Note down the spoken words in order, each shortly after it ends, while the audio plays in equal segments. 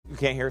You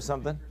can't hear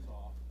something?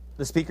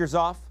 The speaker's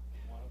off?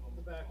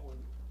 The back one.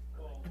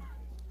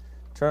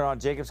 Turn it on.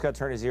 Jacob's got to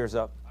turn his ears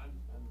up.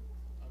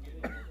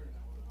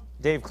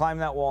 Dave, climb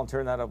that wall and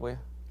turn that up, will you?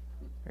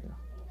 There you go.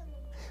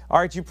 All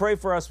right, you pray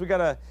for us. We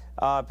got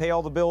to pay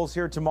all the bills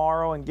here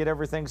tomorrow and get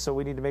everything, so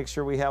we need to make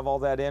sure we have all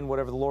that in.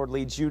 Whatever the Lord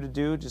leads you to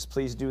do, just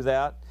please do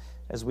that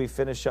as we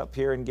finish up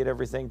here and get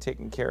everything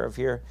taken care of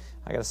here.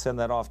 I got to send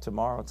that off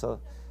tomorrow. It's a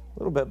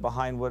little bit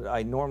behind what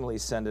I normally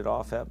send it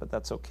off at, but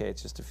that's okay.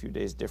 It's just a few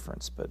days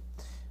difference. But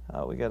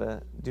we got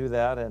to do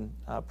that and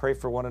pray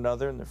for one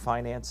another and their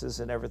finances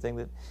and everything,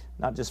 that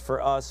not just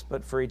for us,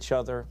 but for each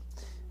other.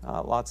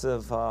 Lots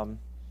of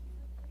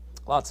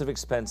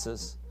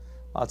expenses,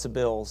 lots of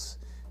bills,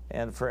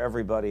 and for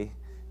everybody.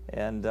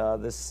 And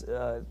this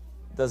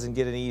doesn't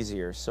get any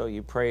easier. So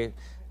you pray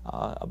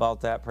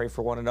about that. Pray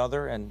for one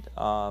another, and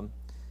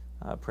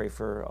pray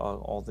for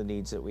all the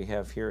needs that we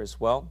have here as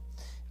well.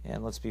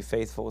 And let's be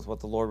faithful with what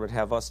the Lord would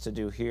have us to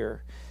do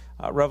here.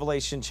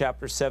 Revelation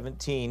chapter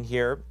 17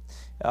 here.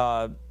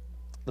 The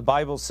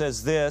Bible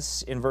says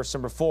this in verse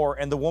number 4,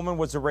 "And the woman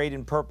was arrayed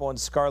in purple and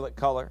scarlet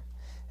color,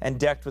 and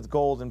decked with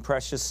gold and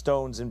precious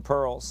stones and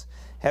pearls,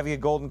 having a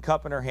golden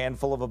cup in her hand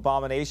full of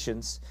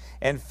abominations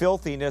and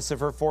filthiness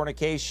of her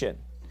fornication.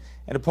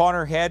 And upon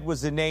her head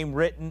was the name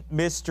written,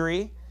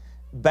 Mystery,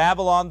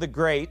 Babylon the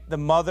Great, the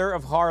mother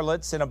of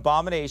harlots and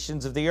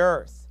abominations of the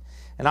earth.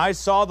 And I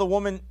saw the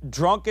woman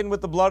drunken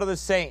with the blood of the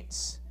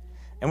saints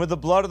and with the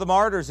blood of the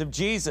martyrs of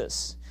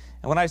Jesus.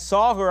 And when I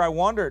saw her, I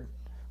wondered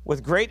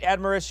with great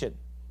admiration.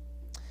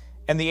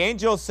 And the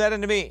angel said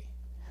unto me,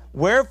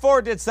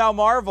 Wherefore didst thou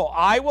marvel?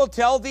 I will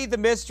tell thee the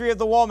mystery of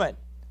the woman,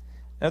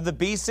 and of the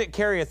beast that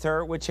carrieth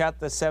her, which hath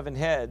the 7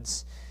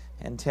 heads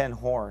and 10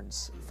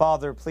 horns."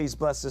 Father, please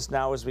bless us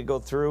now as we go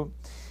through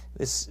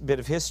this bit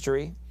of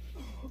history.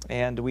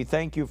 And we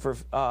thank you for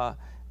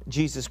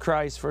Jesus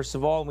Christ, first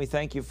of all. And we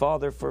thank you,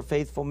 Father, for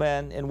faithful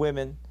men and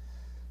women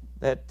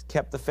that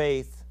kept the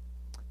faith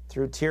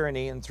through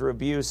tyranny and through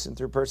abuse and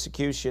through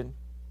persecution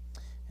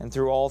and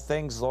through all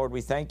things, Lord.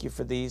 We thank you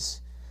for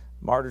these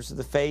martyrs of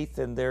the faith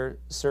and their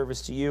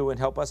service to you, and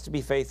help us to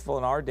be faithful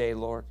in our day,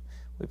 Lord.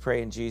 We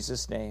pray in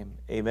Jesus' name.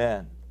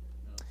 Amen.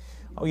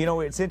 Oh, you know,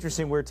 it's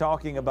interesting. We're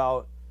talking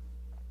about,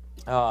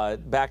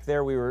 back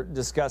there we were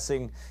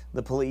discussing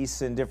the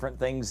police and different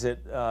things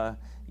that,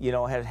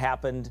 had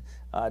happened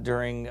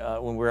during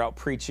when we were out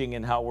preaching,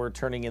 and how we're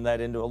turning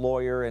that into a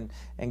lawyer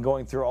and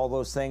going through all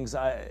those things.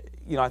 I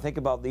think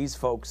about these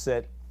folks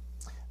that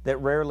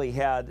rarely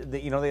had,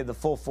 they had the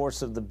full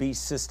force of the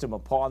beast system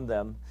upon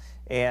them,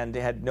 and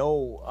had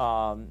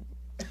no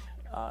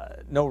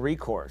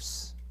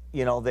recourse.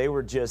 They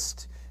were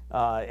just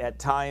at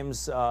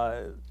times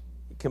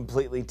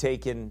completely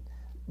taken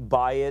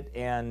by it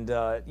and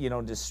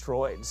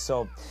destroyed.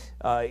 So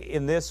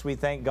in this, we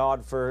thank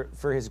God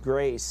for His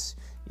grace,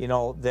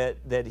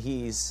 that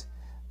He's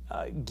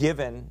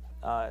given,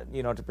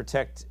 to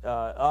protect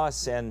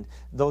us and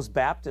those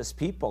Baptist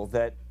people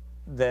that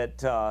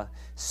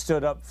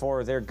stood up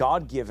for their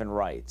God-given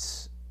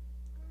rights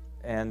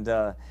and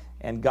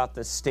got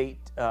the state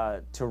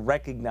to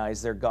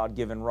recognize their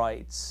God-given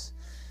rights.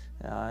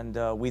 And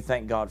we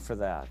thank God for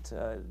that.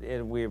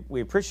 And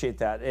we appreciate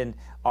that. And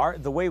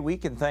the way we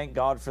can thank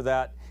God for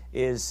that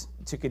is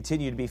to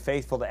continue to be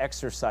faithful to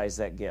exercise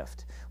that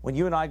gift. When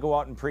you and I go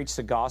out and preach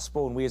the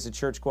gospel, and we as a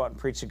church go out and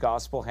preach the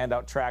gospel, hand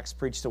out tracts,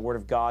 preach the word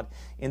of God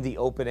in the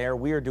open air,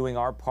 we are doing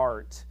our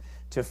part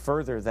to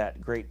further that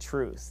great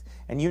truth.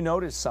 And you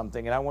notice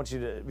something, and I want you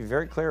to be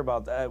very clear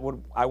about that.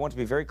 I want to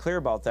be very clear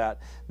about that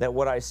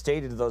what I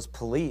stated to those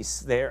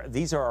police,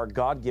 these are our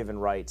God-given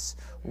rights,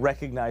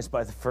 recognized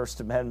by the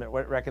First Amendment,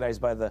 recognized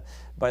by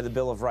the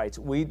Bill of Rights.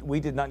 We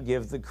did not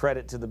give the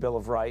credit to the Bill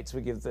of Rights.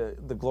 We give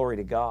the glory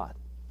to God.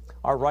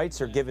 Our rights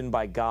are given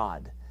by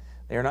God.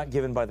 They are not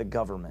given by the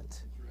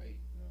government.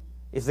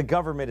 If the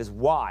government is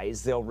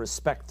wise, they'll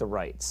respect the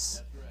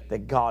rights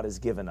that God has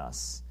given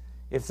us.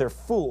 If they're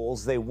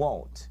fools, they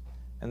won't,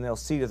 and they'll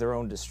see to their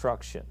own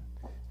destruction.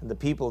 And the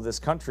people of this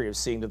country are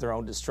seeing to their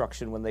own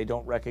destruction when they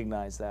don't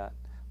recognize that,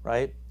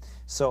 right?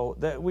 So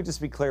we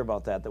just be clear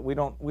about that we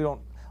don't.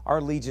 Our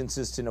allegiance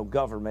is to no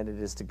government; it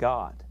is to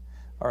God.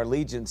 Our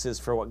allegiance is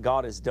for what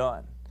God has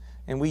done,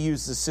 and we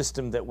use the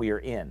system that we are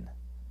in,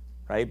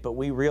 right? But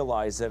we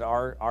realize that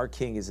our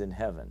King is in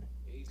heaven,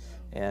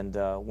 and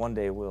one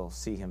day we'll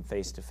see Him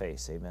face to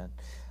face. Amen.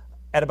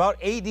 At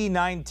about AD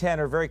 910,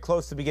 or very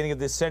close to the beginning of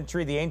this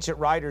century, the ancient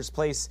writers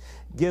place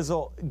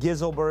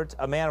Giselbert,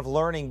 a man of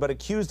learning, but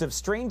accused of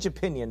strange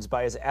opinions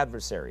by his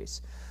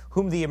adversaries,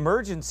 whom the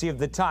emergency of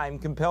the time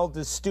compelled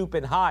to stoop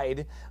and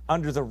hide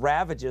under the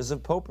ravages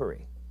of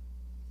popery.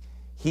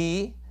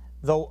 He,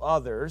 though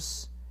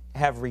others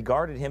have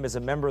regarded him as a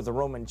member of the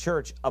Roman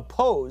Church,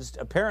 opposed,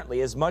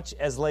 apparently as much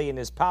as lay in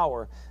his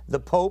power, the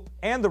Pope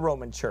and the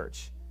Roman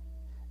Church,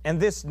 and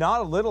this not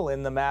a little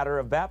in the matter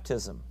of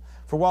baptism.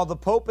 For while the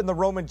Pope and the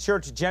Roman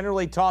Church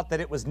generally taught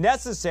that it was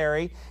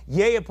necessary,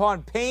 yea,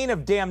 upon pain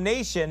of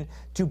damnation,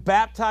 to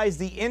baptize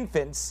the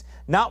infants,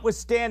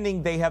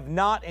 Notwithstanding, they have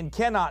not and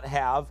cannot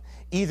have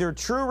either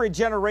true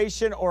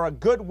regeneration or a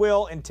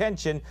goodwill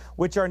intention,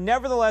 which are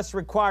nevertheless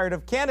required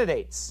of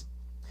candidates.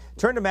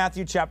 Turn to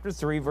Matthew chapter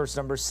 3, verse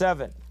number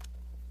 7.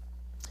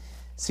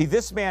 See,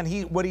 this man,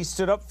 what he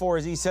stood up for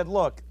is he said,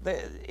 look,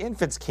 the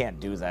infants can't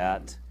do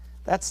that.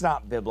 That's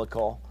not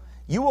biblical.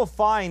 You will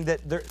find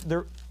that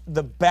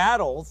the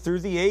battle through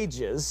the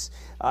ages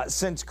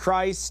since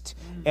Christ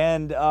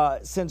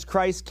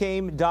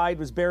came, died,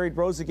 was buried,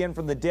 rose again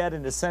from the dead,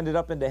 and ascended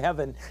up into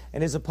heaven,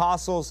 and his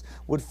apostles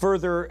would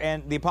further,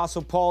 and the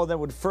apostle Paul then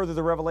would further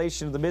the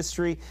revelation of the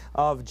mystery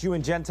of Jew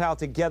and Gentile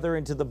together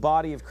into the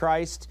body of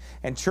Christ,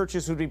 and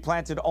churches would be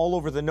planted all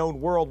over the known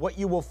world. What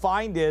you will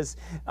find is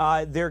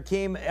there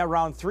came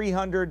around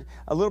 300,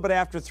 a little bit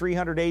after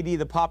 300 AD,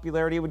 the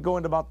popularity. It would go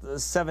into about the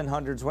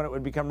 700s when it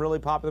would become really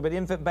popular, but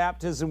infant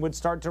baptism would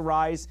start to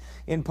rise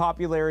in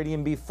popularity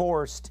and be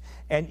forced.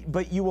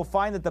 But you will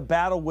find that the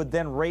battle would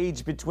then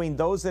rage between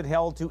those that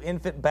held to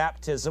infant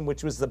baptism,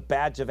 which was the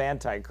badge of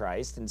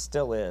Antichrist and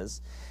still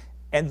is,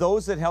 and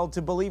those that held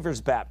to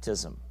believers'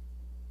 baptism.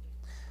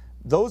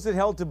 Those that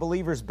held to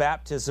believers'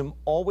 baptism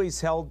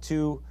always held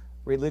to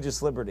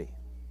religious liberty.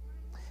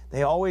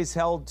 They always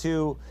held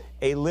to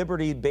a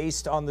liberty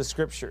based on the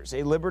Scriptures,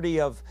 a liberty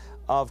of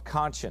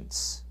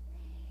conscience.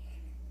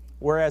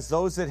 Whereas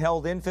those that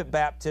held infant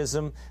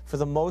baptism, for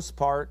the most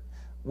part,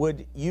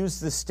 would use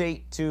the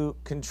state to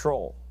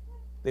control.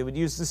 They would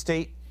use the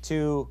state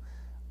to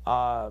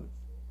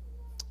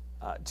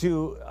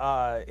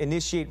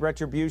initiate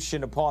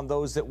retribution upon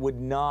those that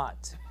would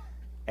not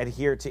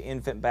adhere to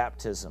infant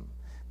baptism.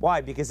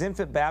 Why? Because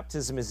infant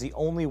baptism is the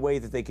only way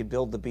that they could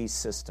build the beast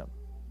system.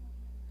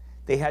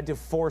 They had to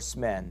force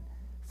men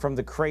from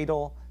the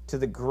cradle to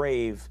the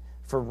grave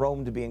for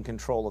Rome to be in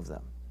control of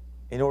them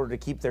in order to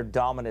keep their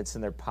dominance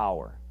and their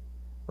power,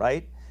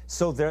 right?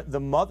 So the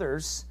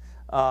mothers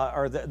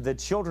or the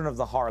children of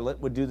the harlot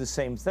would do the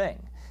same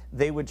thing.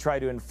 They would try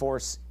to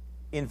enforce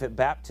infant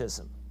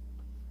baptism.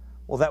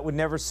 Well, that would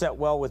never set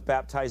well with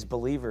baptized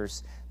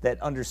believers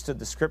that understood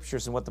the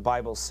Scriptures and what the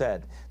Bible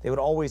said. They would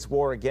always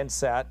war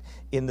against that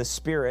in the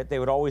Spirit. They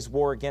would always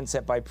war against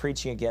that by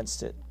preaching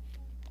against it.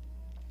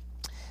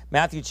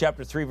 Matthew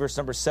chapter 3, verse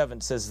number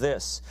 7 says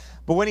this,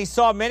 "But when he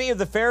saw many of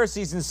the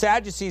Pharisees and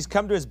Sadducees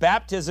come to his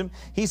baptism,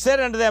 he said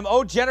unto them,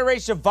 O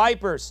generation of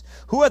vipers,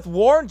 who hath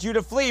warned you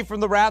to flee from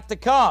the wrath to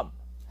come?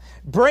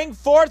 Bring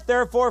forth,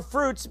 therefore,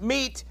 fruits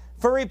meet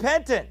for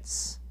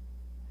repentance."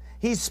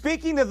 He's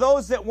speaking to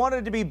those that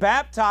wanted to be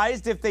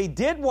baptized. If they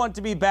did want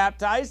to be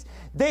baptized,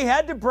 they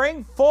had to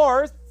bring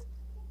forth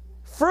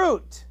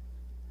fruit.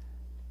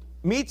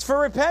 Meets for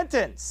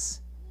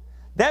repentance.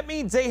 That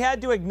means they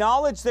had to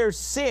acknowledge their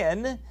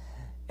sin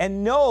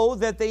and know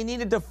that they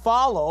needed to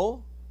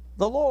follow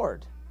the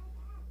Lord.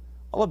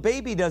 Well, a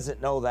baby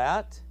doesn't know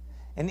that.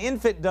 An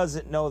infant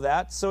doesn't know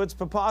that, so it's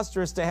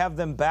preposterous to have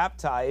them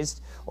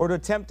baptized or to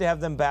attempt to have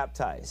them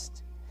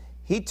baptized.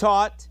 He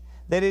taught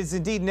that it is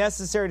indeed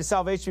necessary to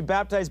salvation to be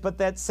baptized, but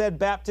that said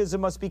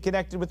baptism must be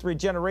connected with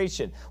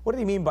regeneration. What did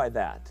he mean by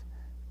that?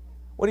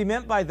 What he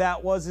meant by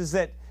that is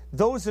that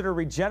those that are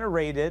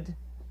regenerated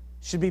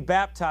should be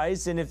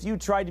baptized, and if you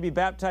tried to be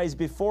baptized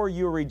before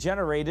you were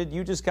regenerated,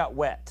 you just got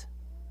wet.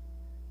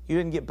 You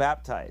didn't get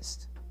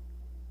baptized.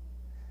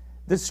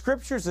 The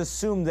Scriptures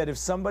assume that if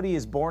somebody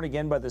is born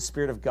again by the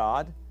Spirit of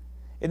God,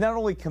 it not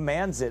only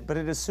commands it, but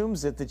it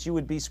assumes it that you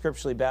would be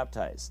scripturally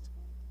baptized.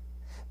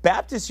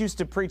 Baptists used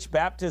to preach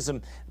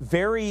baptism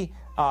very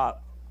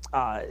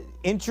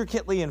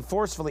intricately and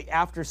forcefully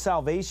after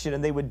salvation,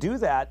 and they would do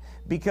that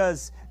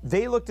because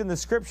they looked in the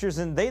Scriptures,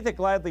 and they that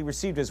gladly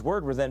received His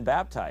word were then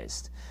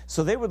baptized.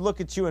 So they would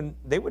look at you and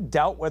they would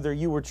doubt whether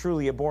you were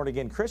truly a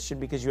born-again Christian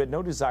because you had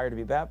no desire to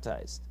be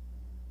baptized.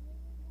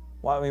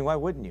 Why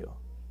wouldn't you?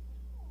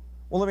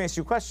 Well, let me ask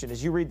you a question.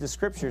 As you read the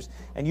Scriptures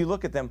and you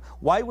look at them,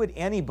 why would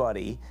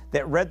anybody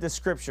that read the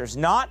Scriptures,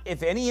 not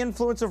if any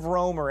influence of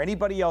Rome or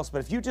anybody else, but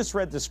if you just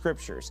read the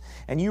Scriptures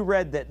and you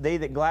read that they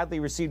that gladly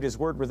received His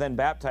word were then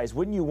baptized,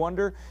 wouldn't you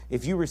wonder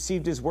if you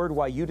received His word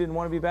why you didn't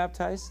want to be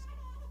baptized?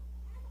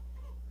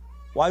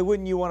 Why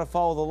wouldn't you want to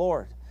follow the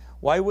Lord?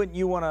 Why wouldn't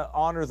you want to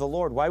honor the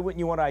Lord? Why wouldn't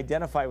you want to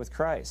identify with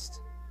Christ?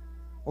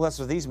 Well, that's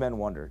what these men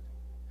wondered.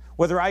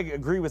 Whether I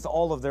agree with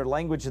all of their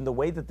language and the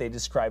way that they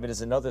describe it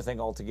is another thing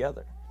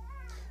altogether.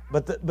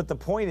 But the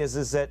point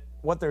is that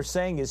what they're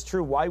saying is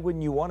true. Why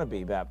wouldn't you want to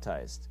be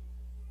baptized?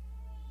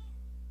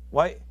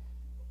 Why?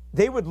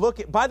 They would look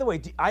at, by the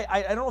way,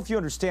 I don't know if you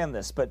understand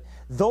this, but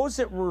those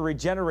that were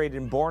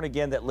regenerated and born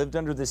again that lived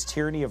under this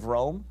tyranny of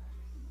Rome,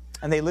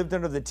 and they lived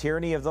under the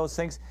tyranny of those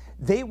things,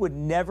 they would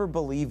never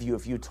believe you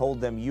if you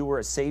told them you were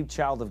a saved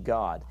child of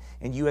God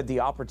and you had the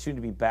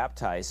opportunity to be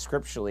baptized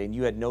scripturally and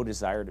you had no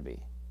desire to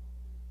be.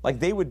 Like,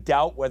 they would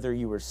doubt whether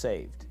you were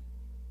saved.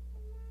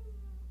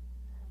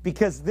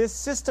 Because this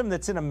system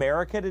that's in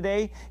America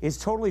today is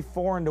totally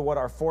foreign to what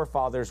our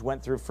forefathers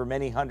went through for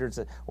many hundreds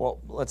of, well,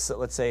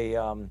 let's say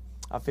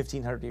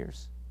 1,500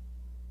 years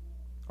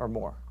or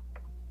more,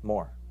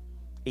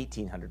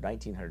 1,800,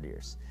 1,900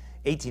 years,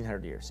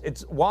 1,800 years.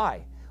 It's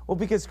why? Well,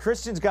 because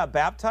Christians got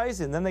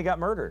baptized and then they got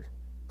murdered.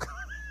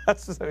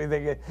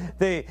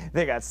 They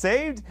got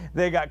saved.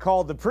 They got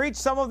called to preach.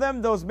 Some of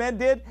them, those men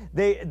did.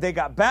 They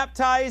got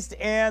baptized,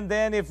 and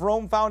then if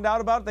Rome found out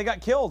about it, they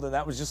got killed. And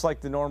that was just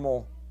like that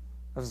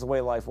was the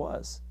way life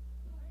was.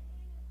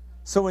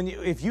 So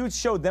if you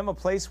showed them a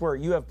place where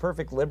you have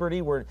perfect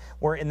liberty,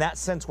 where in that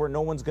sense where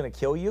no one's going to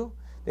kill you,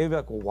 they'd be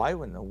like, well, why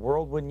in the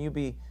world wouldn't you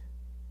be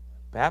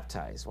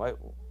baptized?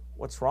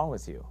 What's wrong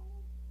with you?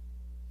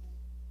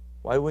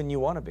 Why wouldn't you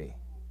want to be?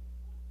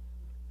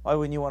 Why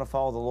wouldn't you want to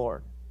follow the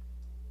Lord?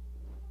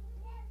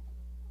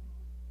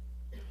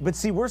 But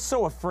see, we're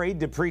so afraid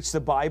to preach the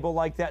Bible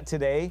like that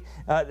today.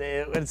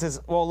 It says,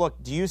 well,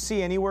 look, do you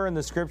see anywhere in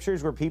the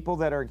Scriptures where people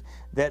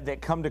that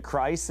come to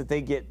Christ, that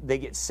they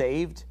get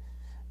saved,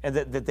 and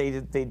that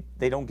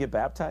they don't get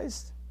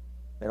baptized?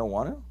 They don't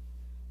want to?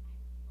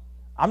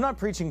 I'm not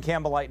preaching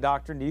Campbellite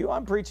doctrine to you.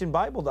 I'm preaching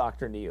Bible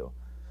doctrine to you.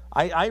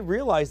 I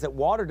realize that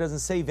water doesn't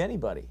save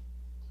anybody.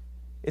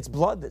 It's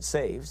blood that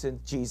saves,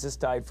 and Jesus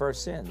died for our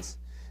sins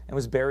and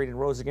was buried and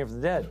rose again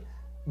from the dead.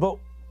 But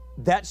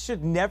that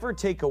should never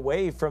take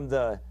away from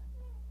the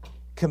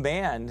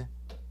command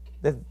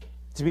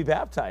to be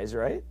baptized,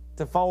 right?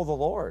 To follow the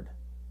Lord.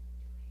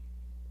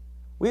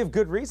 We have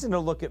good reason to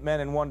look at men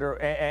and wonder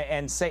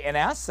and say and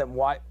ask them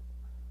why.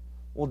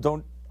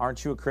 Well,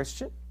 aren't you a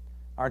Christian?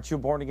 Aren't you a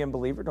born again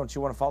believer? Don't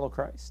you want to follow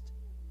Christ?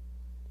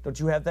 Don't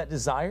you have that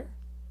desire?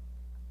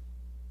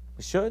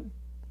 We should.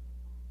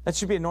 That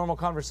should be a normal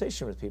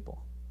conversation with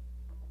people.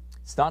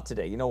 It's not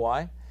today. You know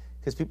why?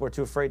 Because people are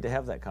too afraid to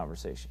have that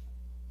conversation.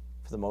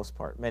 For the most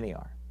part, many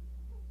are.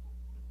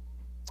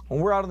 When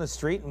we're out on the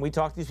street and we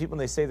talk to these people and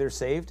they say they're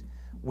saved,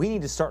 we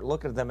need to start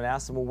looking at them and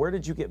ask them, well, where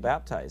did you get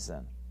baptized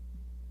then?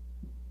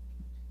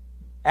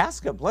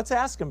 Ask them. Let's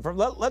ask them.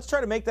 Let's try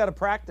to make that a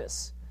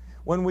practice.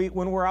 When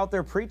we're out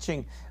there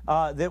preaching,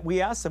 that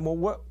we ask them,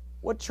 well,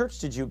 what church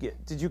did you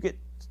get? Did you get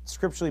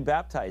scripturally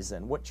baptized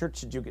in? What church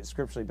did you get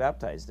scripturally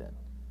baptized in?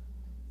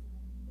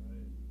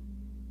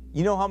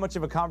 You know how much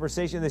of a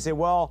conversation they say,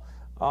 well,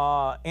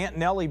 Aunt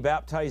Nellie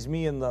baptized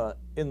me in the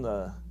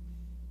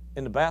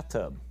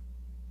bathtub.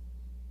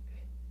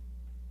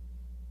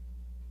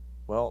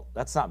 Well,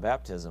 that's not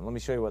baptism. Let me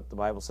show you what the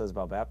Bible says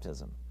about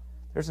baptism.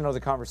 There's another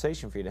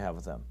conversation for you to have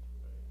with them.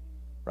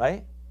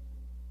 Right?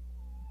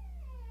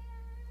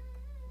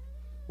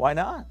 Why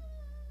not?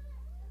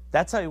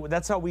 That's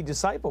how we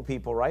disciple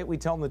people, right? We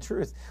tell them the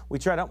truth. We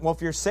try to, well,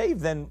 if you're saved,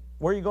 then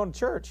where are you going to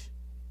church?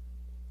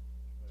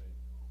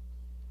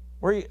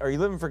 Are you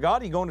living for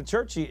God? Are you going to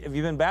church? Have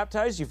you been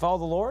baptized? You follow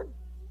the Lord?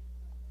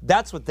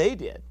 That's what they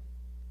did.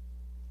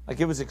 Like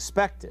it was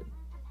expected.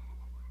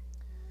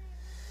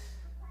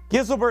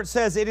 Giselbert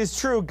says, it is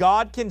true,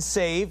 God can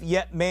save,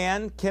 yet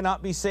man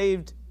cannot be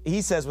saved,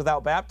 he says,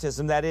 without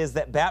baptism. That is,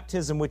 that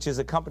baptism which is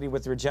accompanied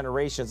with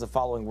regeneration, as the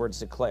following words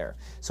declare.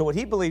 So what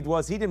he believed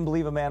was, he didn't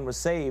believe a man was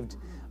saved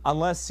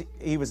unless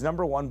he was,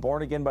 number one,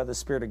 born again by the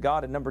Spirit of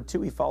God, and number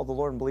two, he followed the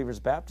Lord in believer's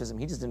baptism.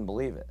 He just didn't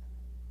believe it.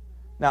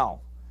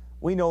 Now,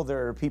 we know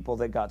there are people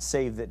that got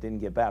saved that didn't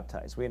get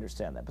baptized. We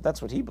understand that, but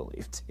that's what he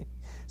believed.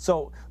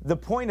 So the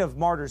point of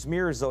Martyrs'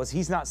 Mirrors, though, is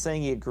he's not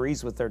saying he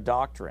agrees with their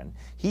doctrine.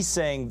 He's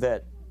saying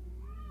that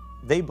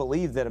they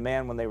believed that a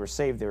man, when they were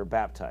saved, they were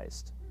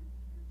baptized.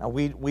 Now,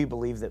 we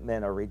believe that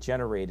men are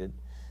regenerated,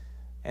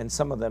 and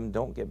some of them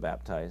don't get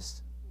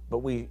baptized.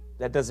 But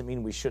that doesn't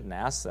mean we shouldn't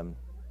ask them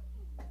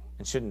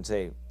and shouldn't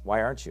say,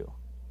 why aren't you?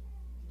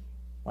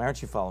 Why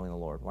aren't you following the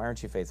Lord? Why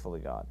aren't you faithful to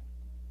God?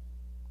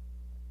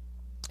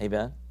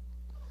 Amen?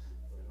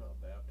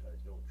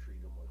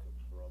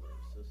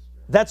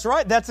 That's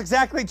right. That's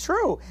exactly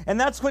true. And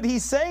that's what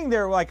he's saying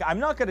there. Like, I'm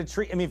not going to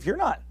treat, if you're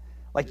not,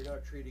 like... If you're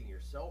not treating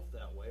yourself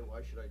that way, why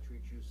should I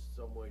treat you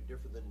some way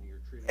different than you're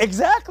treating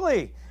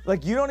Exactly.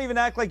 Like, you don't even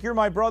act like you're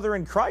my brother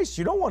in Christ.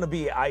 You don't want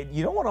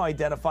to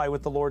identify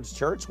with the Lord's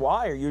church.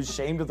 Why? Are you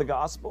ashamed of the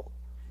gospel?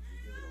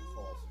 You're giving them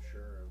false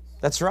assurance.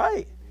 That's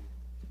right.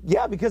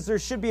 Yeah, because there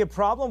should be a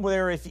problem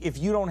where if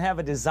you don't have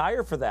a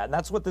desire for that. And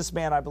that's what this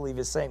man, I believe,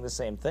 is saying the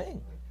same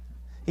thing.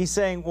 He's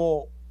saying,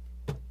 well,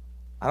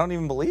 I don't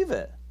even believe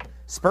it.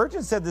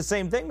 Spurgeon said the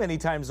same thing many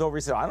times over.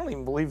 He said, I don't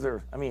even believe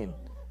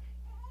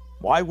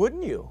why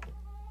wouldn't you?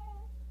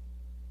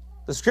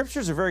 The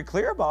scriptures are very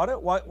clear about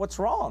it. What's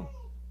wrong?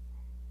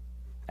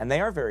 And they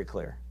are very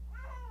clear.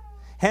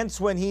 Hence,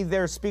 when he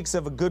there speaks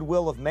of a good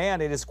will of man,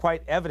 it is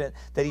quite evident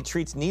that he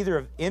treats neither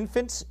of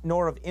infants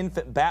nor of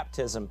infant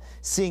baptism,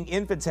 seeing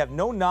infants have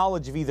no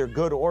knowledge of either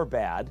good or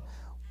bad,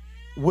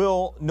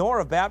 will nor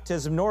of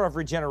baptism nor of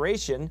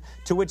regeneration,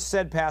 to which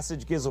said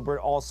passage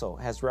Giselbert also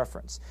has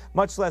reference.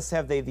 Much less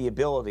have they the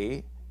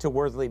ability to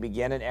worthily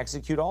begin and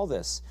execute all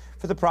this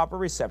for the proper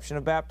reception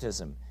of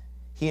baptism.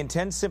 He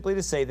intends simply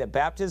to say that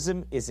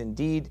baptism is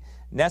indeed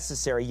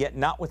necessary, yet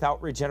not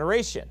without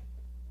regeneration.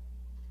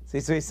 See,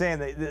 so he's saying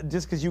that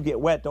just because you get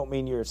wet don't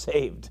mean you're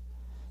saved.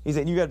 He's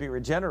saying you got to be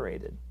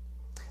regenerated.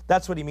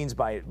 That's what he means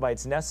by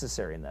it's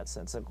necessary in that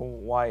sense. Like,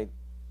 why?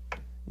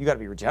 You got to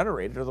be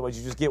regenerated, otherwise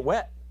you just get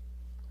wet.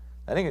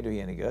 That ain't going to do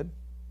you any good.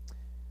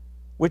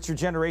 Which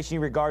regeneration he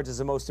regards as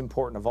the most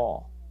important of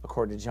all.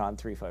 according to John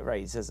 3:5,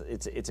 right? He says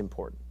it's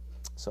important.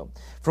 So,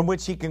 from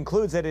which he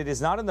concludes that it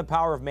is not in the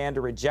power of man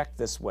to reject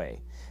this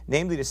way,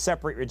 namely to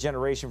separate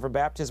regeneration from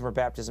baptism or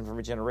baptism from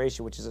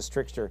regeneration, which is a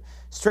stricter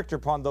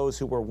upon those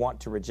who were wont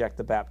to reject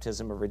the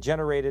baptism of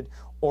regenerated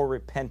or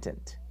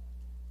repentant,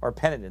 or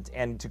penitent,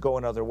 and to go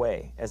another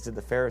way, as did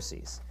the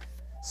Pharisees.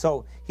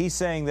 So he's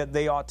saying that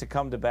they ought to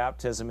come to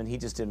baptism, and he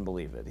just didn't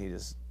believe it.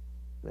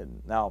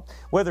 Now,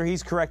 whether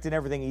he's correct in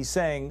everything he's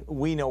saying,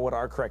 we know what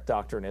our correct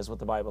doctrine is, what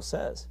the Bible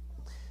says.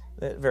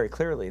 Very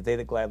clearly, they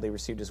that gladly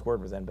received his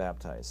word were then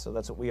baptized. So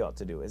that's what we ought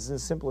to do. It's in the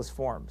simplest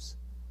forms.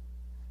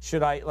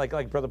 Should I,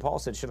 like Brother Paul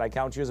said, should I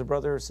count you as a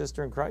brother or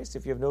sister in Christ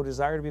if you have no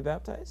desire to be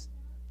baptized?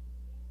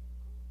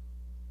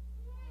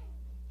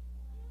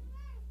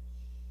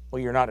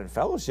 Well, you're not in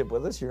fellowship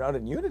with us. You're not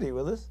in unity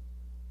with us.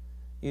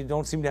 You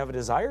don't seem to have a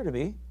desire to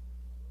be.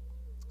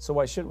 So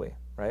why should we,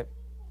 right?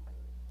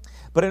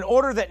 But in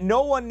order that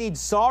no one need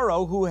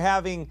sorrow who,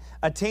 having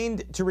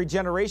attained to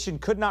regeneration,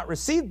 could not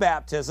receive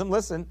baptism,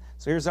 listen,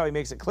 so here's how he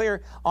makes it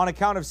clear, on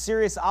account of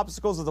serious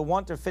obstacles of the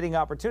want of fitting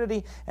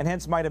opportunity, and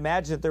hence might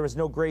imagine that there was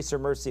no grace or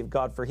mercy of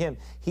God for him,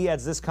 he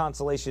adds this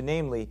consolation,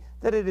 namely,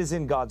 that it is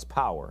in God's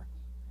power,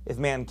 if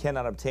man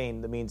cannot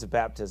obtain the means of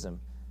baptism,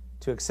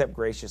 to accept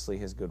graciously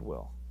his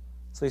goodwill.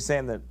 So he's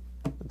saying that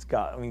it's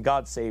God. I mean,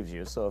 God saves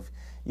you, so if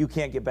you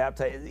can't get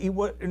baptized.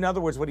 In other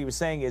words, what he was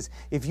saying is,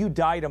 if you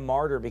died a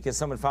martyr because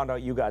someone found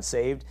out you got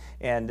saved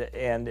and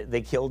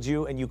they killed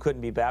you and you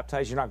couldn't be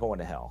baptized, you're not going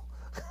to hell.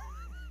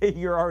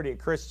 You're already a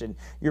Christian.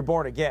 You're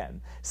born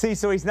again. See,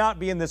 so he's not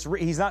being this.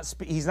 He's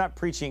not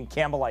preaching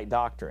Campbellite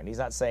doctrine. He's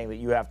not saying that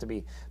you have to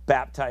be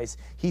baptized.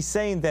 He's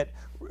saying that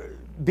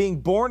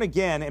being born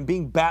again and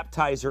being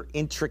baptized are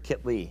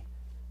intricately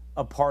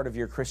a part of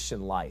your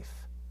Christian life.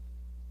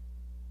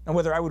 And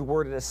whether I would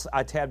word it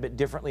a tad bit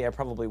differently, I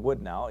probably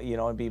would now,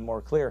 and be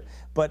more clear.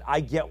 But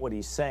I get what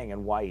he's saying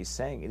and why he's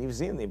saying it. He was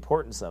seeing the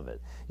importance of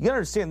it. You got to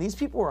understand, these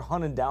people were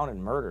hunted down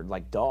and murdered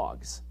like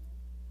dogs.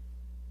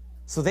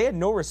 So they had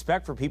no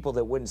respect for people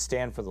that wouldn't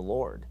stand for the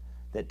Lord,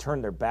 that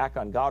turned their back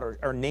on God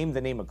or named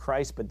the name of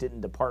Christ but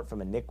didn't depart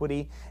from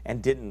iniquity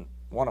and didn't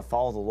want to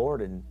follow the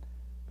Lord and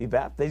be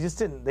baptized. They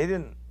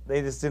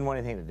just didn't want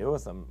anything to do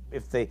with them.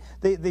 If they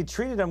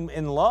treated them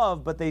in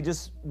love, but they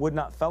just would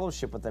not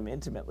fellowship with them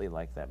intimately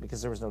like that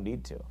because there was no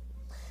need to.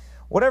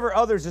 Whatever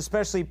others,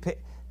 especially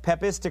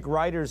papistic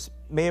writers,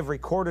 may have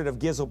recorded of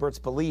Giselbert's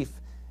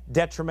belief,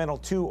 detrimental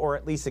to or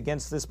at least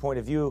against this point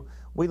of view,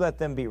 we let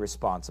them be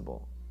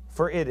responsible.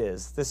 For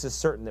this is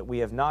certain, that we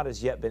have not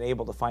as yet been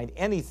able to find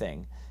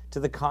anything to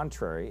the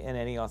contrary in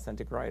any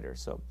authentic writer.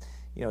 So,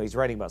 he's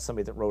writing about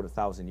somebody that wrote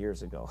 1,000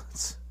 years ago.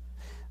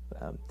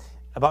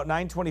 About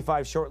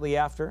 925, shortly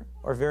after,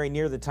 or very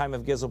near the time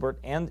of Giselbert,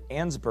 and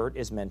Ansbert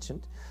is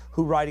mentioned,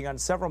 who, writing on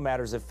several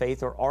matters of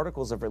faith or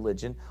articles of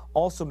religion,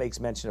 also makes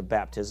mention of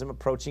baptism,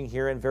 approaching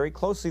herein very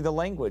closely the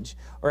language,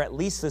 or at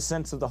least the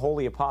sense of the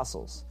holy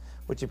apostles,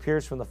 which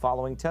appears from the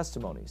following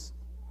testimonies,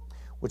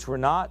 which were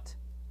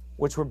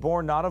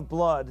born not of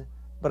blood,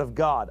 but of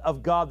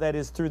God, that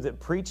is, through the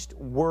preached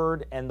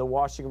word and the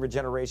washing of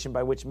regeneration,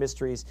 by which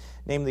mysteries,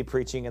 namely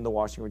preaching and the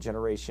washing of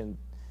regeneration,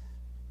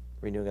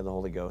 renewing of the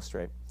Holy Ghost,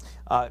 right?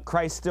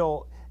 Christ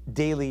still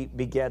daily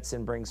begets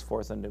and brings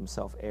forth unto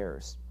himself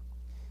heirs.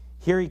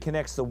 Here he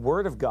connects the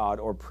word of God,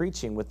 or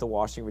preaching, with the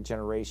washing of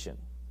regeneration.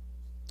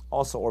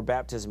 Also, or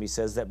baptism, he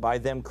says, that by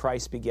them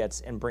Christ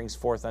begets and brings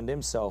forth unto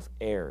himself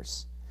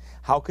heirs.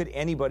 How could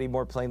anybody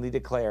more plainly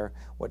declare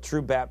what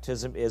true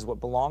baptism is,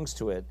 what belongs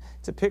to it?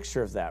 It's a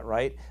picture of that,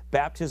 right?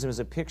 Baptism is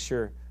a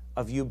picture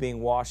of you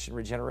being washed in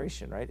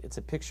regeneration, right? It's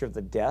a picture of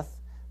the death,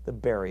 the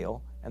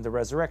burial, and the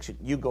resurrection.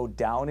 You go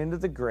down into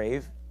the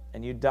grave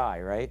and you die,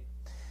 right?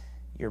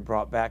 You're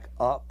brought back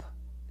up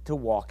to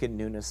walk in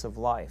newness of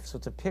life. So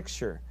it's a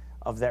picture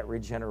of that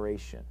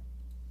regeneration.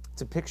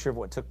 It's a picture of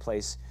what took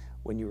place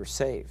when you were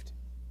saved.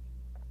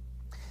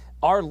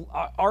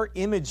 Our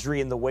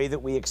imagery and the way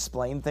that we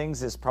explain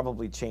things has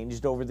probably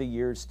changed over the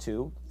years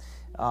too.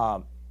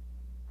 Where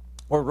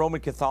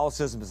Roman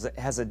Catholicism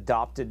has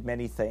adopted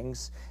many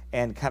things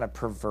and kind of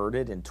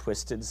perverted and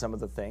twisted some of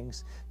the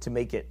things to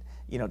make it,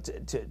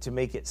 to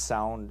make it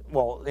sound,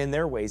 well, in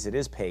their ways it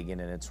is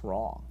pagan and it's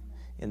wrong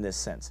in this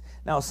sense.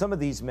 Now, some of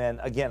these men,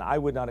 again, I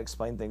would not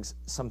explain things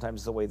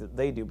sometimes the way that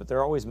they do, but there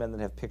are always men that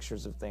have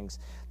pictures of things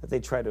that they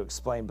try to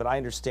explain, but I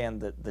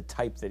understand the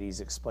type that he's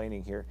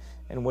explaining here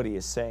and what he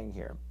is saying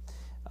here.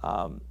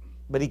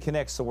 But he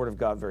connects the Word of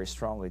God very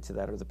strongly to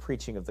that, or the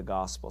preaching of the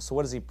gospel. So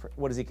what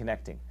is he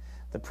connecting?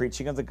 The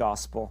preaching of the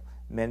gospel,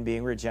 men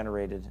being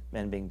regenerated,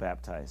 men being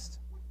baptized.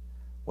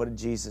 What did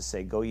Jesus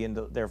say? Go ye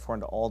therefore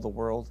into all the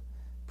world,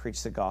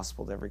 preach the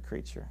gospel to every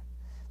creature.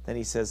 Then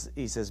he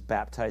says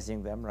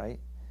baptizing them, right?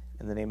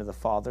 In the name of the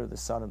Father, the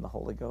Son, and the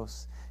Holy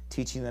Ghost,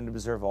 teaching them to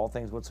observe all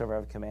things whatsoever I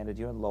have commanded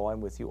you, and lo, I'm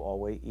with you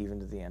always, even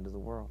to the end of the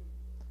world.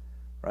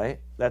 Right?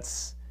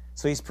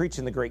 So he's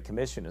preaching the Great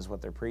Commission is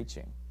what they're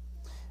preaching.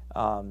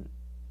 Many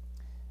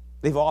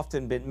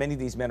of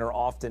these men are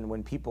often,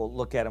 when people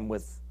look at them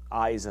with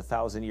eyes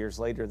 1,000 years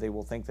later, they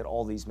will think that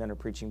all these men are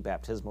preaching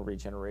baptismal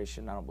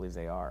regeneration. I don't believe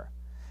they are.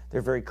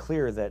 They're very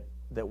clear that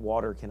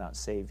water cannot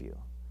save you.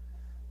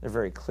 They're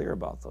very clear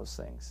about those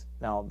things.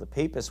 Now, the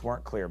papists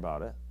weren't clear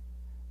about it.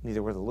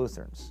 Neither were the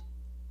Lutherans.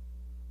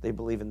 They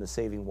believe in the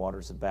saving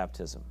waters of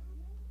baptism.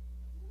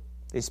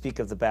 They speak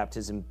of the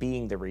baptism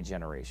being the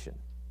regeneration,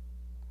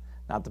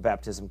 not the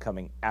baptism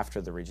coming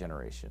after the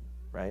regeneration,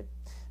 right?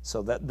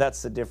 So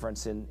that's the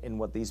difference in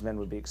what these men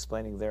would be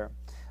explaining there,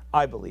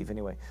 I believe,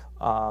 anyway.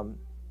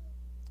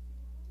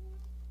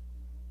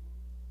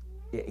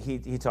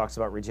 He talks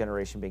about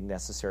regeneration being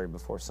necessary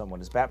before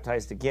someone is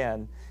baptized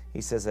again.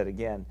 He says that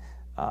again.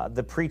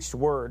 The preached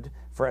word,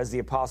 for as the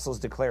apostles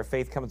declare,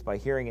 faith cometh by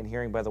hearing, and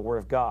hearing by the word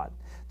of God.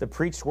 The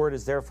preached word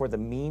is therefore the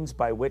means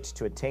by which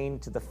to attain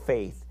to the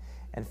faith,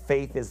 and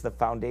faith is the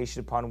foundation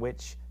upon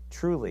which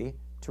truly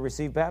to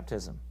receive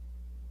baptism.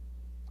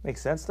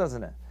 Makes sense,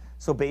 doesn't it?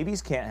 So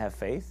babies can't have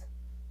faith.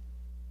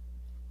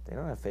 They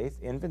don't have faith.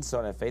 Infants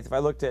don't have faith. If I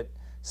looked at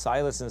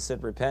Silas and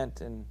said, repent,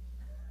 and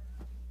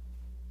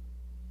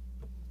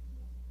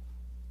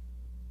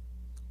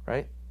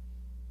right?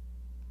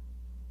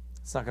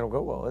 It's not going to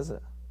go well, is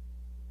it?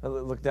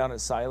 Look down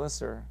at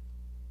Silas, or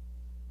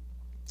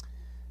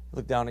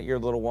look down at your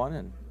little one,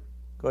 and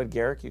go ahead,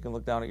 Garrick, you can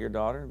look down at your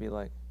daughter and be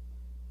like,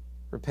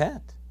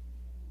 repent.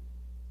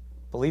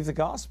 Believe the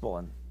gospel,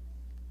 and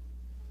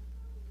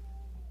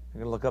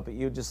they're going to look up at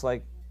you just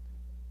like,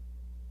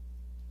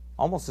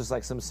 almost just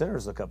like some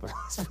sinners look up at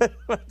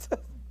us.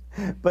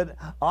 But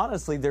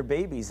honestly, they're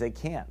babies. They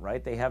can't,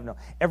 right? They have no...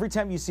 Every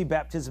time you see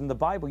baptism in the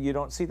Bible, you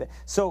don't see that.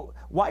 So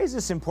why is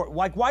this important?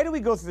 Like, why do we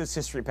go through this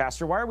history,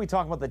 Pastor? Why are we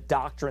talking about the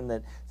doctrine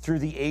that through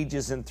the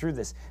ages and through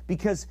this?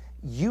 Because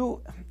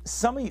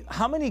some of you,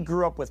 how many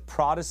grew up with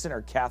Protestant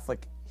or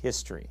Catholic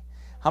history?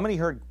 How many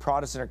heard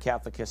Protestant or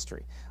Catholic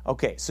history?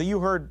 Okay, so you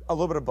heard a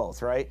little bit of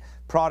both, right?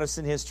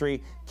 Protestant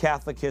history,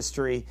 Catholic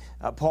history.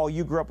 Paul,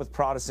 you grew up with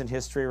Protestant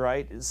history,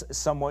 right?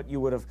 Somewhat you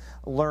would have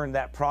learned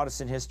that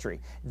Protestant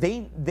history.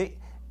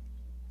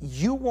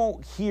 You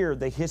won't hear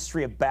the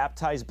history of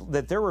baptized,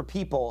 that there were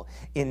people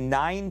in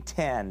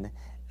 910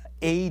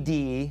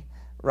 AD,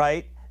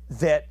 right,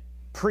 that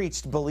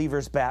preached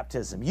believers'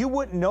 baptism. You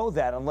wouldn't know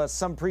that unless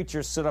some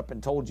preacher stood up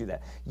and told you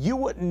that. You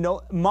wouldn't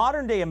know.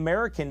 Modern day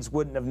Americans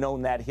wouldn't have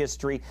known that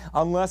history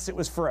unless it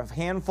was for a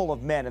handful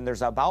of men, and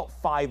there's about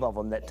 5 of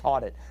them that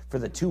taught it for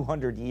the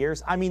 200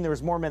 years. I mean, there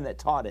was more men that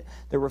taught it.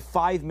 There were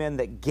 5 men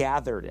that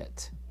gathered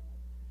it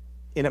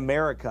in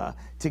America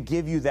to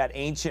give you that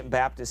ancient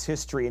Baptist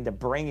history and to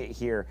bring it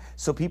here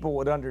so people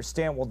would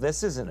understand, well,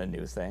 this isn't a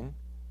new thing.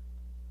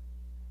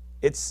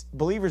 It's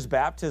believers'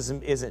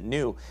 baptism isn't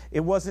new. It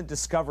wasn't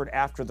discovered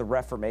after the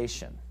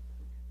Reformation.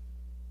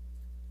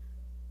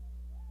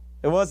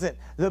 It wasn't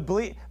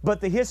but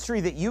the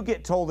history that you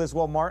get told is,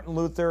 well, Martin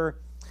Luther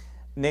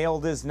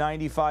nailed his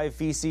 95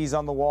 Theses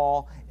on the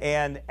wall,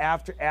 and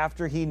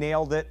after he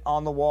nailed it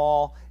on the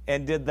wall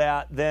and did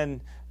that,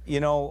 then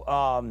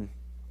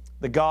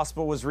the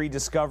gospel was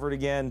rediscovered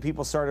again.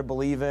 People started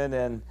believing,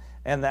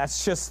 and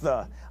that's just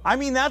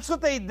that's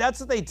what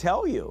they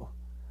tell you.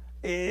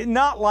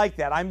 Not like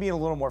that. I'm being a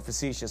little more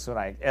facetious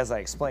as I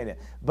explain it.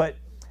 But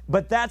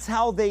that's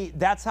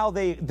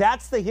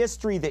the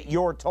history that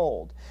you're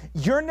told.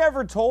 You're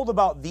never told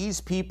about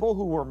these people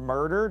who were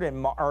murdered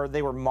or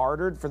they were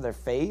martyred for their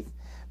faith,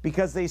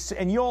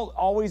 and you'll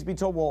always be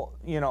told,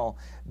 well,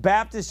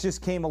 Baptists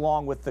just came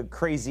along with the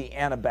crazy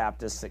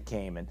Anabaptists that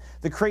came, and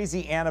the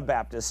crazy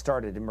Anabaptists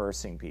started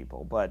immersing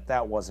people, but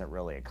that wasn't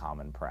really a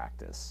common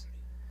practice.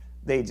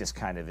 They just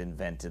kind of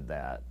invented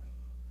that.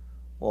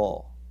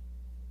 Well,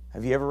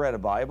 have you ever read a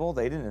Bible?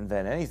 They didn't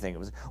invent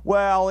anything.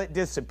 It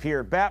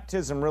disappeared.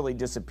 Baptism really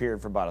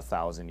disappeared for about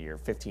 1,000 years,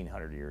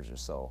 1,500 years or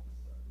so.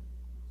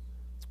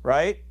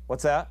 Right?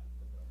 What's that?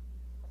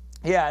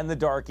 Yeah, in the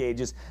Dark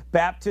Ages,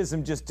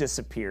 baptism just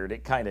disappeared.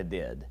 It kind of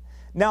did.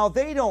 Now,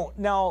 they don't...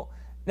 Now,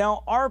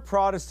 our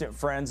Protestant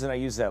friends, and I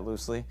use that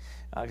loosely,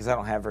 because I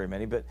don't have very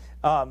many, but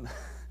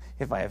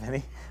if I have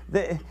any,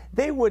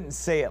 they wouldn't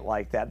say it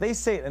like that. They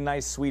say it in a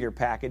nice, sweeter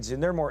package,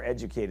 and they're more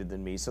educated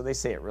than me, so they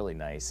say it really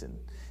nice, and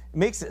it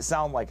makes it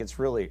sound like it's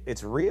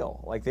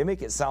real. Like they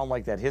make it sound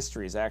like that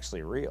history is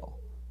actually real.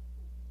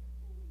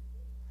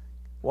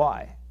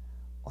 Why?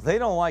 Well, they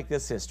don't like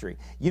this history.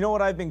 You know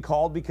what I've been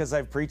called because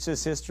I've preached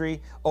this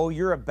history? Oh,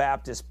 you're a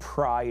Baptist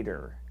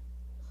prider.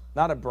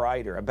 Not a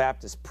brider, a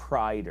Baptist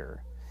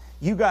prider.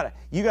 You gotta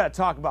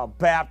talk about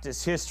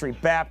Baptist history,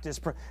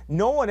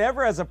 No one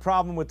ever has a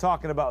problem with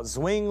talking about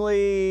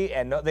Zwingli,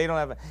 and they don't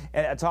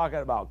have talking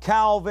about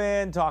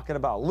Calvin, talking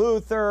about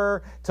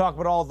Luther, talking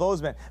about all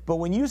those men. But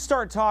when you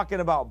start talking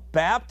about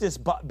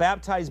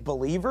baptized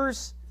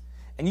believers,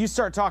 and you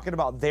start talking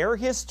about their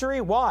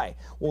history, why?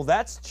 Well,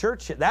 that's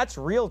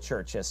real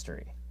church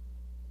history.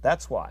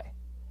 That's why.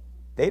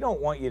 They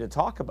don't want you to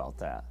talk about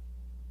that.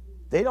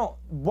 They don't.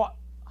 What?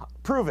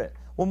 Prove it.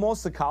 Well,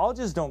 most of the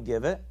colleges don't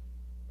give it.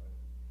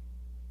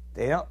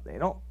 They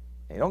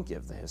don't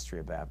give the history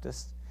of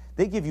Baptists.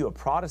 They give you a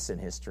Protestant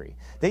history.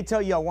 They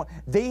tell you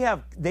they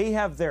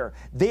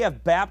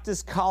have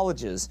Baptist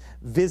colleges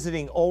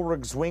visiting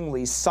Ulrich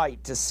Zwingli's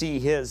site to see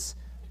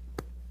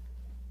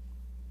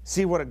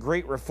See what a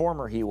great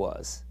reformer he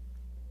was.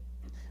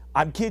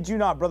 I'm kid you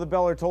not. Brother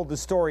Beller told the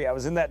story. I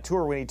was in that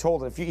tour when he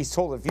told it. He's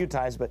told it a few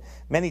times, but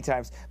many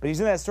times. But he's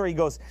in that story. He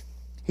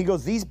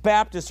goes, these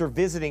Baptists are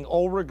visiting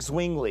Ulrich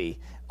Zwingli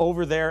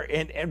over there,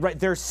 and right,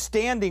 they're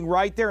standing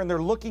right there, and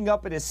they're looking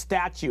up at his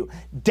statue.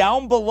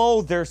 Down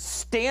below, they're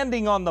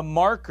standing on the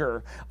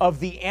marker of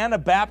the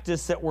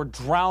Anabaptists that were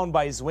drowned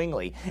by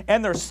Zwingli.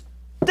 And they're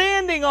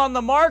standing on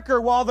the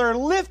marker while they're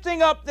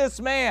lifting up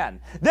this man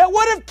that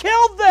would have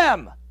killed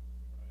them.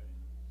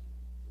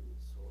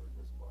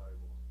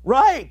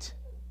 Right.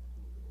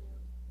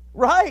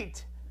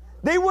 Right.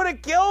 They would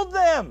have killed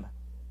them.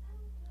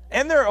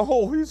 And they're,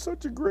 oh, he's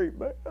such a great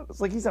man. It's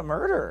like he's a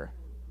murderer.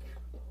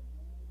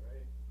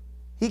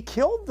 He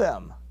killed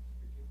them.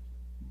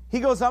 He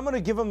goes, I'm going to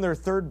give them their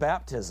third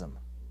baptism.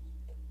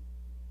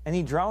 And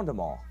he drowned them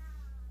all.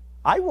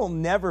 I will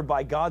never,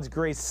 by God's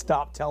grace,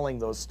 stop telling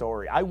those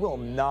stories. I will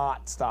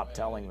not stop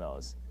telling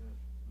those.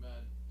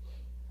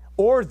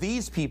 Or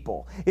these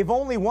people. If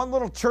only one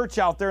little church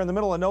out there in the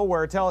middle of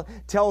nowhere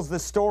tells the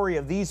story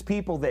of these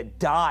people that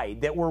died,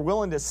 that were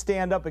willing to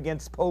stand up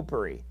against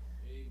popery.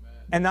 Amen.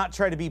 And not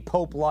try to be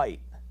Pope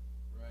light.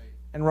 Right.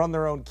 And run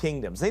their own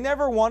kingdoms. They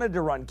never wanted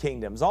to run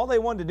kingdoms. All they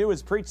wanted to do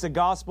is preach the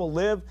gospel,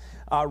 live,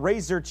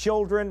 raise their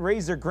children,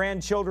 raise their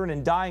grandchildren,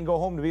 and die and go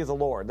home to be with the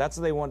Lord. That's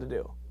what they wanted to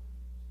do.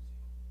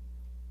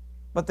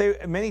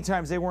 But many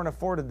times they weren't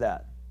afforded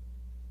that.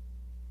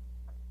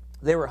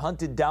 They were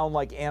hunted down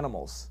like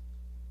animals.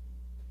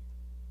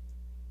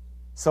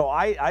 So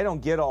I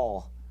don't get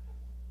all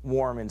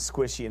warm and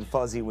squishy and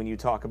fuzzy when you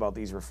talk about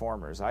these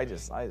reformers. I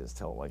just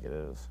tell it like it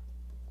is.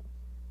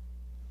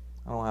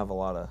 I don't have a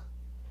lot of...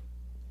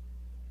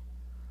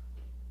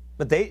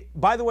 But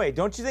by the way,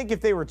 don't you think if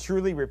they were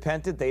truly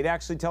repentant, they'd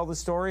actually tell the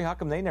story? How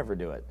come they never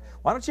do it?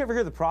 Why don't you ever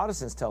hear the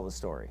Protestants tell the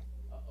story?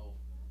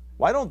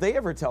 Why don't they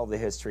ever tell the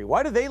history?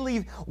 Why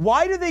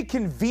do they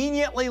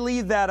conveniently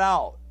leave that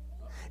out?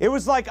 It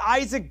was like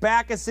Isaac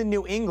Backus in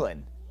New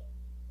England.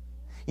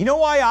 You know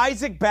why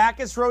Isaac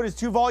Backus wrote his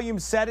 2-volume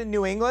set in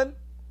New England?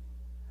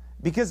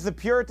 Because the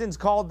Puritans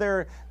called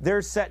their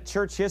set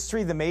church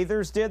history. The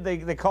Mathers did.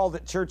 They called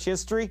it church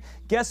history.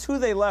 Guess who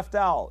they left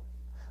out?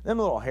 Them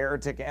little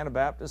heretic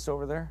Anabaptists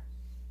over there.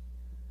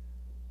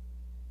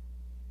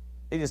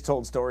 They just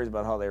told stories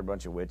about how they were a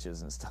bunch of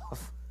witches and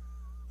stuff.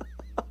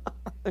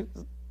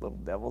 Little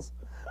devils.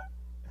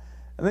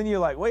 And then you're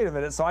like, wait a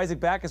minute. So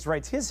Isaac Backus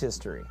writes his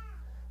history.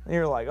 And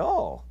you're like,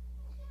 oh.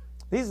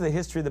 These are the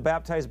history of the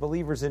baptized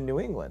believers in New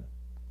England.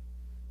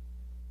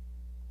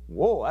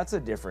 Whoa, that's a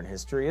different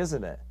history,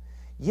 isn't it?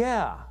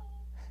 Yeah.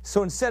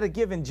 So instead of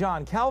giving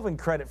John Calvin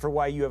credit for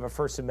why you have a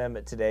First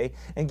Amendment today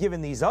and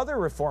giving these other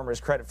reformers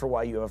credit for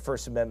why you have a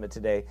First Amendment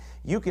today,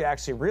 you could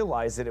actually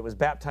realize that it was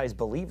baptized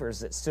believers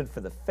that stood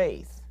for the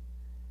faith,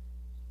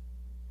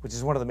 which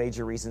is one of the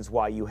major reasons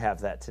why you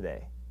have that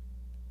today.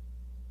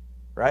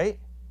 Right?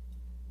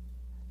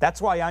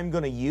 That's why I'm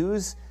going to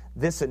use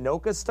this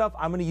Anoka stuff,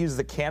 I'm going to use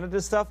the Canada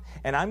stuff,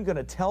 and I'm going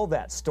to tell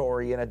that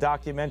story in a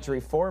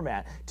documentary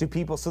format to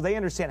people so they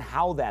understand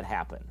how that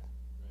happened.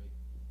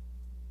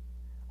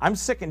 I'm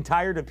sick and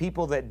tired of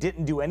people that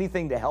didn't do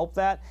anything to help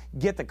that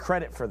get the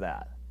credit for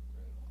that.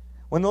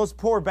 When those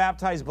poor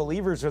baptized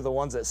believers are the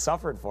ones that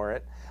suffered for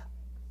it,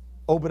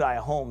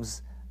 Obadiah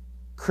Holmes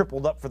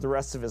crippled up for the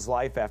rest of his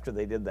life after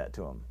they did that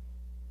to him.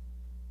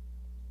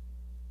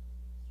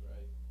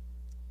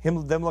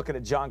 Them looking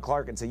at John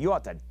Clark and say, you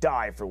ought to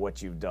die for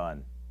what you've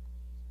done.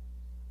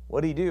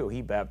 What did he do?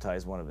 He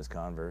baptized one of his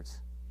converts.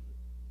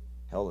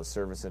 Held a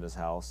service in his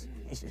house.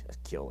 He should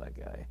just kill that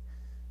guy.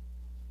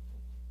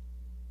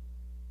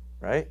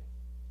 Right?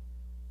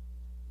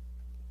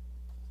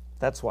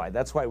 That's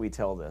why we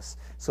tell this.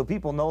 So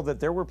people know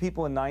that there were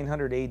people in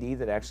 900 AD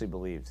that actually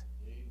believed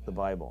the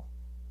Bible.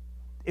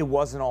 It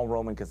wasn't all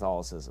Roman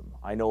Catholicism.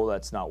 I know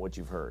that's not what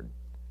you've heard.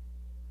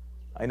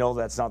 I know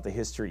that's not the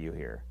history you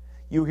hear.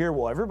 You hear,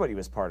 well, everybody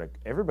was Catholic.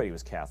 Everybody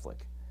was Catholic.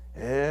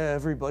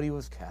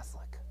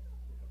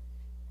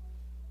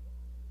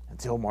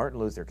 Until Martin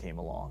Luther came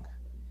along.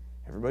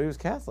 Everybody was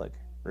Catholic.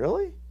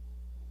 Really?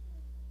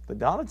 The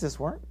Donatists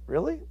weren't.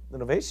 Really? The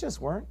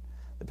Novatians weren't.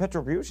 The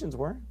Petrobrusians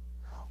weren't.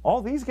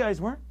 All these guys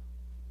weren't.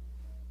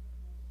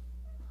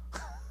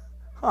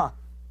 Huh.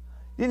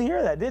 Didn't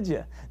hear that, did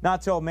you?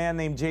 Not till a man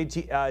named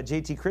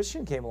J.T.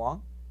 Christian came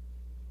along.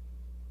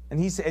 And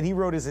he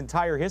wrote his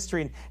entire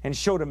history and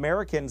showed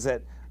Americans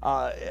that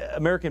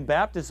American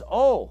Baptists,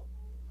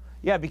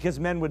 yeah, because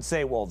men would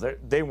say, well,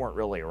 they weren't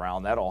really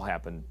around. That all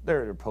happened.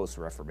 They're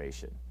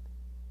post-Reformation.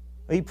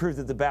 He proved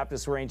that the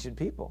Baptists were ancient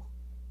people.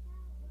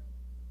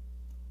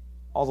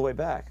 All the way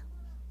back.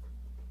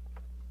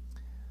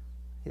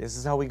 This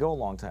is how we go a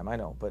long time, I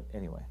know, but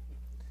anyway.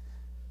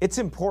 It's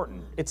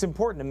important. It's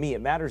important to me.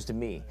 It matters to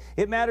me.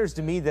 It matters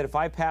to me that if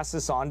I pass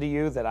this on to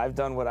you, that I've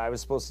done what I was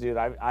supposed to do.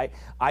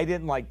 I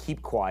didn't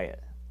keep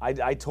quiet.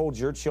 I told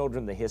your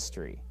children the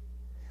history.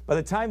 By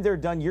the time they're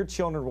done, your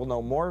children will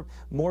know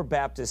more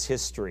Baptist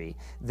history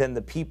than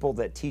the people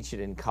that teach it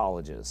in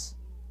colleges,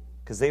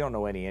 because they don't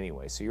know any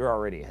anyway, so you're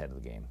already ahead of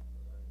the game.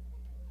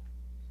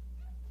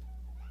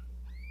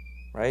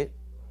 right?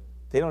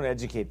 They don't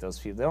educate those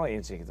people. They don't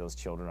educate those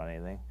children on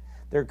anything.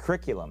 They're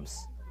curriculums.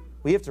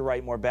 We have to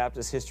write more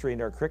Baptist history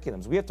into our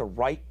curriculums. We have to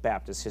write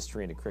Baptist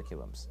history into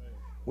curriculums.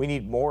 We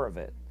need more of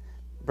it.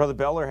 Brother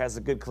Beller has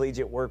a good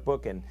collegiate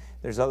workbook, and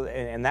there's other,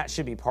 and that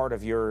should be part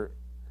of your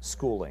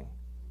schooling.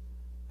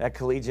 That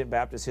collegiate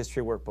Baptist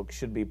history workbook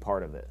should be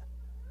part of it.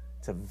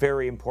 It's a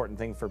very important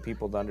thing for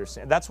people to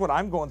understand. That's what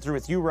I'm going through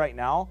with you right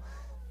now.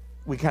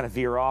 We kind of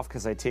veer off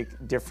because I take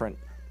different,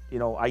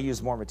 I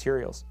use more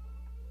materials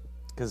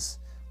because,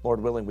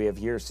 Lord willing, we have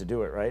years to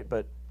do it, right?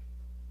 But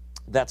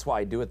that's why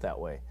I do it that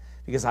way,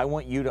 because I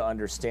want you to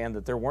understand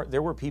that there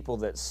were people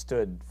that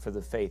stood for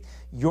the faith.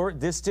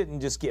 This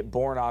didn't just get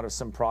born out of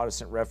some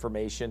Protestant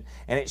Reformation,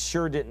 and it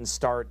sure didn't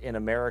start in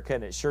America,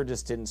 and it sure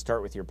just didn't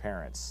start with your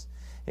parents.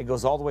 It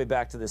goes all the way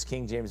back to this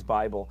King James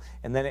Bible,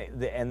 and then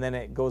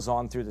it goes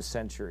on through the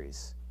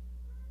centuries,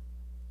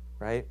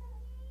 right?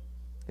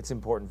 It's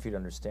important for you to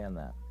understand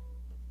that,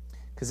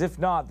 because if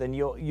not, then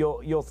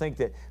you'll think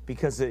that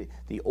because the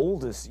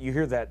oldest, you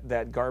hear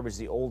that garbage,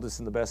 the oldest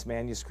and the best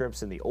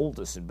manuscripts, and the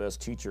oldest and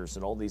best teachers,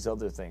 and all these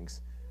other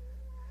things.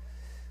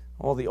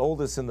 Well, the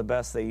oldest and the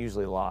best, they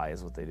usually lie,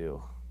 is what they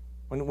do.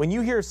 When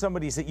you hear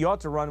somebody say, you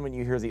ought to run when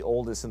you hear the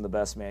oldest and the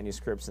best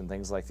manuscripts and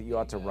things like that. You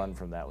ought to run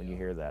from that when you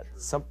hear that.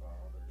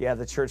 Yeah,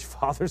 the church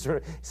fathers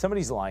are.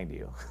 Somebody's lying to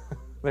you.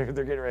 they're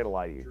getting ready to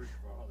lie to you. Church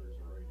fathers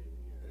are writing.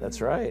 That's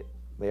right.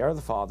 They are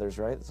the fathers,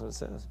 right? That's what it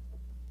says.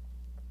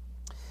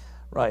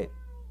 Right.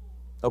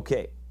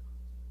 Okay.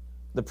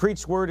 The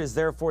preached word is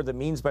therefore the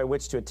means by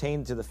which to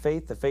attain to the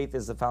faith. The faith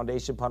is the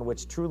foundation upon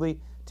which truly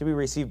to be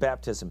received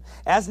baptism.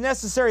 As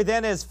necessary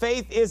then as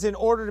faith is in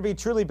order to be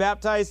truly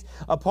baptized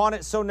upon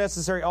it, so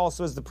necessary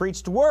also is the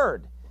preached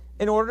word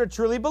in order to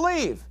truly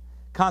believe.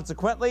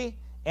 Consequently,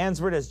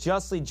 Ansbert has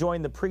justly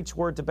joined the preached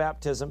word to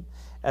baptism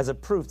as a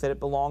proof that it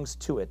belongs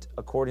to it,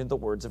 according to the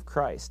words of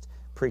Christ.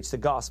 Preach the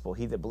gospel,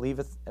 he that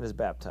believeth and is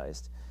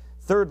baptized.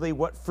 Thirdly,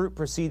 what fruit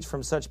proceeds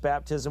from such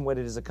baptism when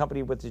it is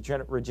accompanied with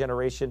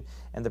regeneration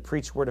and the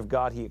preached word of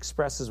God, he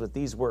expresses with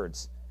these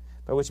words,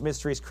 by which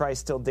mysteries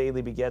Christ still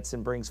daily begets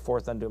and brings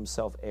forth unto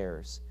himself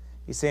heirs.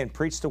 He's saying,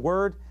 preach the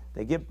word,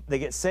 they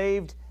get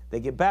saved, they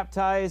get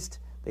baptized,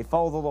 they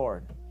follow the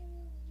Lord.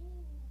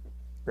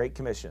 Great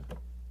Commission.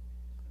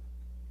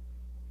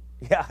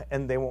 Yeah,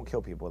 and they won't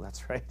kill people.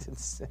 That's right.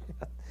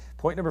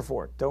 Point number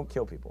 4, don't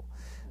kill people.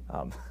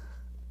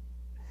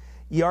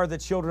 Ye are the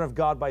children of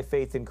God by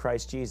faith in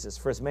Christ Jesus.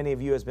 For as many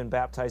of you as been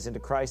baptized into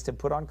Christ have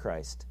put on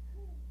Christ.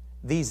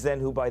 These then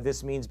who by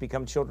this means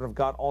become children of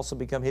God also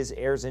become his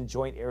heirs and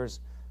joint heirs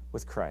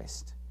with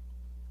Christ.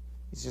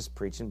 He's just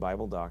preaching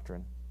Bible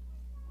doctrine.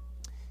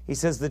 He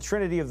says, the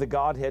Trinity of the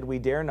Godhead we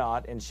dare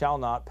not and shall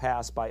not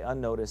pass by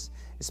unnoticed,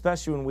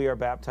 especially when we are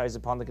baptized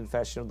upon the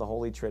confession of the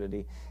Holy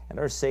Trinity and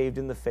are saved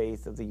in the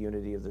faith of the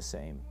unity of the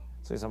same.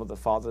 So he's talking about the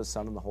Father, the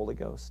Son, and the Holy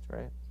Ghost,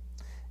 right?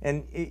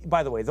 And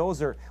by the way,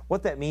 those are,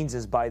 what that means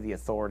is by the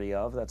authority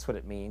of, that's what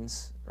it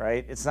means,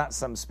 right? It's not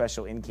some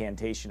special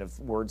incantation of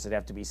words that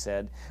have to be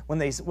said. When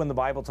the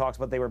Bible talks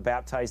about they were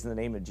baptized in the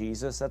name of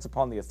Jesus, that's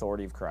upon the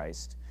authority of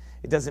Christ.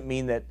 It doesn't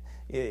mean that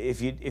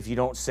if you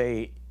don't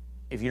say,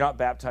 if you're not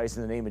baptized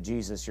in the name of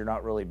Jesus, you're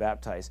not really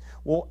baptized.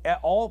 Well,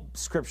 all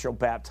scriptural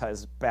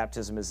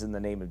baptism is in the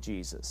name of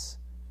Jesus.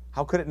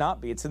 How could it not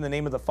be? It's in the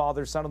name of the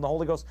Father, Son, and the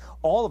Holy Ghost.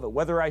 All of it,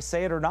 whether I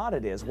say it or not,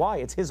 it is. Why?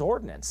 It's his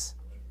ordinance.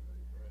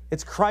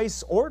 It's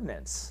Christ's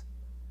ordinance.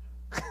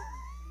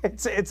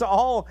 it's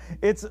all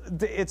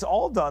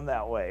done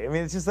that way. I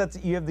mean, it's just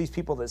that you have these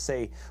people that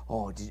say,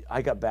 "Oh,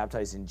 I got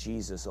baptized in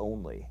Jesus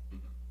only."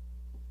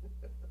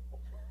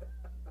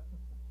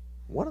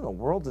 What in the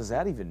world does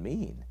that even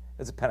mean?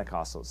 It's a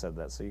Pentecostal that said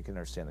that, so you can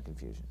understand the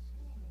confusion.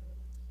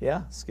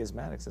 Yeah,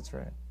 schismatics. That's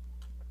right.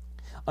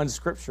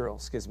 Unscriptural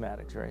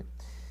schismatics, right?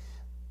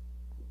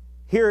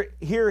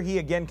 Here he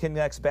again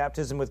connects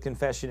baptism with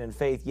confession and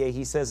faith. Yea,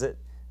 he says that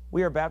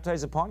we are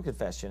baptized upon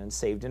confession and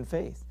saved in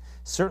faith.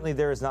 Certainly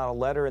there is not a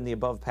letter in the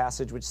above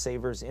passage which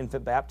savors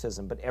infant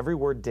baptism, but every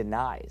word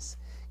denies,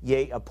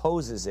 yea,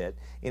 opposes it,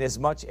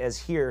 inasmuch as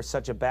here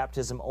such a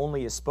baptism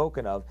only is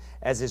spoken of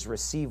as is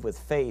received with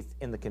faith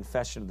in the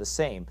confession of the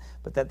same,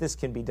 but that this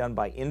can be done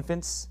by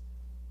infants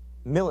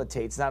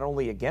militates not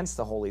only against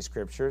the Holy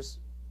Scriptures,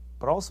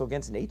 but also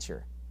against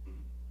nature.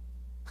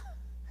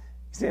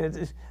 He's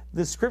saying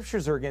the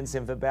Scriptures are against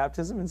infant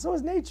baptism, and so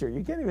is nature.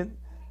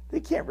 They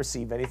can't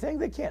receive anything.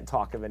 They can't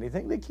talk of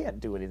anything. They can't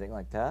do anything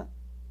like that.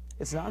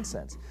 It's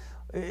nonsense.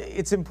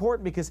 It's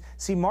important because,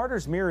 see,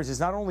 Martyrs' Mirrors is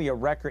not only a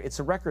record, it's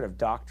a record of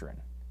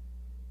doctrine.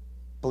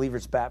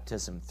 Believers'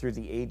 baptism through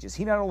the ages.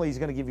 He not only is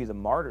going to give you the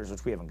martyrs,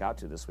 which we haven't got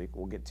to this week,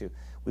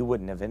 we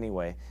wouldn't have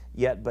anyway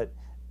yet, but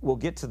we'll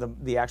get to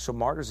the actual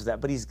martyrs of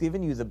that, but he's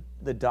given you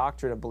the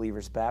doctrine of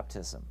believers'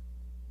 baptism.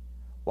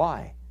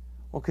 Why?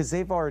 Well, because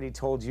they've already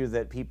told you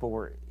that people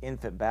were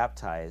infant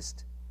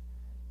baptized,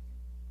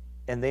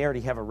 and they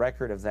already have a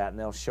record of that, and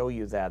they'll show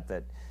you that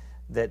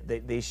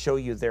they show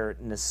you their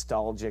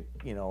nostalgic,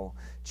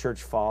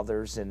 church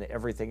fathers and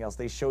everything else.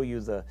 They show you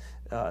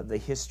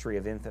the history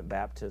of infant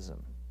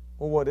baptism.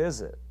 Well, what is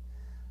it?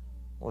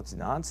 Well, it's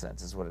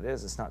nonsense is what it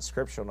is. It's not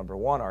scriptural, number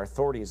one. Our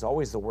authority is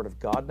always the Word of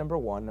God, number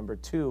one. Number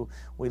two,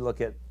 we look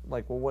at,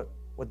 like, well,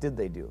 what did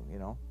they do,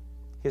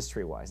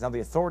 history-wise? Now, the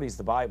authority is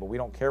the Bible. We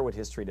don't care what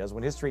history does.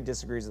 When history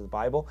disagrees with the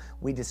Bible,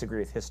 we disagree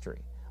with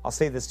history. I'll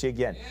say this to you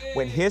again.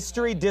 When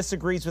history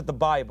disagrees with the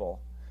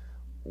Bible,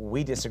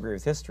 we disagree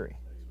with history.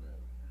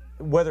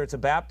 Whether it's a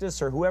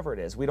Baptist or whoever it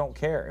is, we don't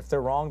care. If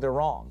they're wrong, they're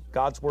wrong.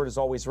 God's Word is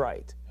always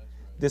right.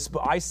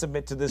 I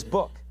submit to this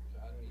book.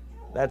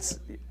 That's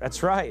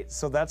right.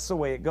 So that's the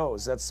way it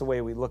goes. That's the way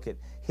we look at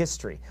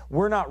history.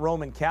 We're not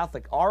Roman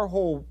Catholic. Our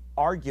whole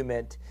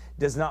argument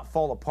does not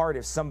fall apart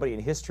if somebody in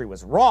history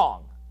was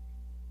wrong.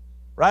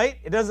 Right?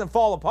 It doesn't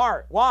fall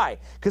apart. Why?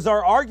 Because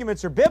our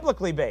arguments are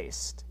biblically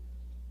based.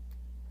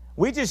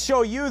 We just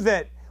show you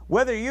that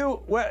whether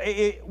you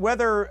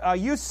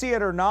see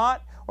it or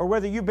not, or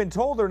whether you've been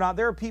told or not,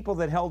 there are people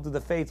that held to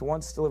the faith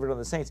once delivered on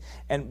the saints.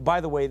 And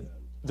by the way,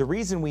 the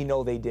reason we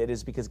know they did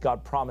is because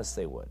God promised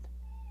they would.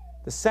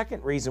 The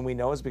second reason we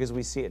know is because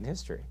we see it in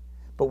history.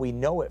 But we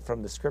know it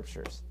from the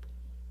Scriptures.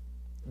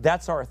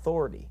 That's our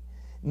authority.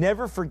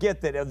 Never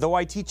forget that though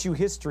I teach you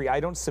history, I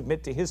don't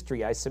submit to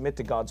history. I submit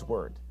to God's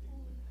Word.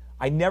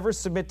 I never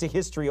submit to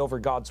history over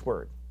God's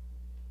Word.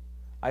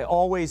 I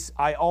always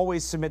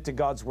submit to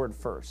God's Word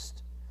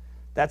first.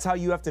 That's how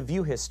you have to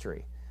view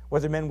history.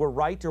 Whether men were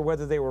right or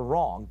whether they were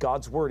wrong,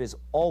 God's Word is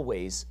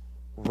always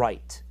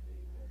right.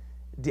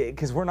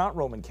 Because we're not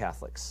Roman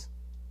Catholics.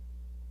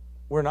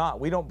 We're not.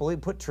 We don't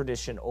put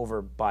tradition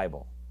over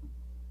Bible.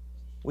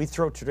 We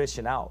throw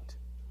tradition out.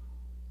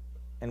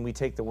 And we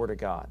take the Word of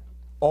God.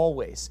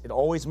 Always. It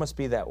always must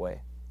be that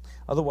way.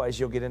 Otherwise,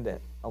 you'll get into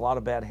a lot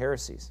of bad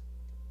heresies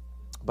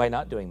by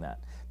not doing that.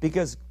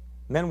 Because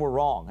men were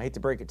wrong. I hate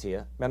to break it to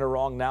you. Men are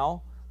wrong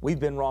now. We've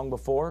been wrong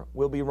before.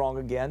 We'll be wrong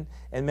again.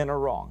 And men are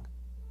wrong.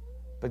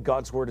 But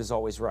God's Word is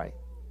always right.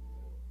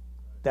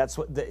 That's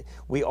what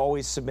we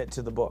always submit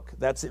to the book.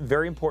 That's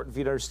very important for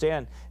you to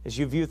understand as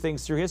you view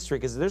things through history,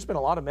 because there's been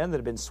a lot of men that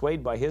have been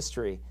swayed by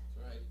history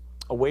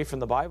away from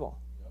the Bible,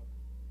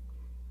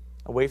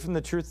 away from the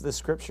truth of the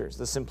Scriptures,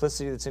 the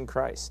simplicity that's in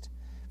Christ,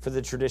 for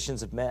the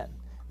traditions of men,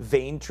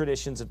 vain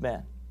traditions of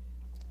men.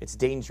 It's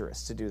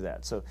dangerous to do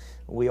that. So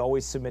we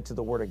always submit to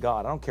the Word of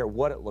God. I don't care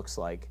what it looks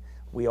like.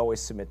 We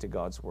always submit to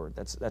God's Word.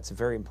 That's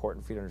very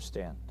important for you to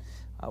understand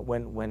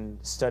when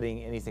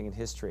studying anything in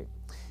history.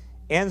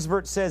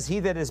 Ansbert says, he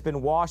that has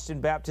been washed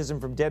in baptism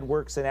from dead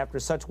works and after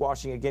such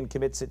washing again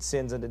commits its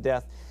sins unto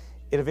death,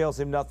 it avails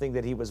him nothing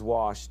that he was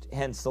washed.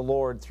 Hence the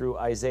Lord through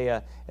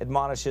Isaiah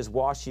admonishes,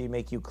 wash ye,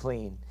 make you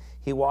clean.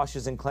 He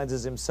washes and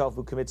cleanses himself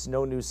who commits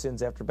no new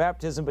sins after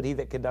baptism, but he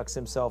that conducts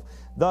himself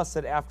thus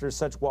that after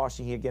such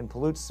washing he again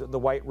pollutes the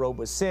white robe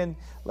with sin,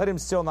 let him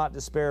still not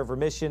despair of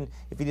remission,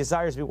 if he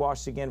desires to be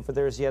washed again, for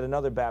there is yet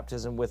another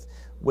baptism with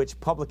which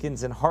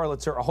publicans and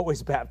harlots are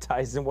always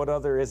baptized. And what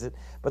other is it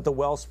but the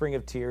wellspring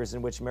of tears,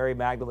 in which Mary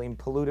Magdalene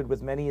polluted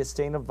with many a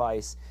stain of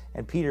vice,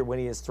 and Peter, when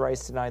he has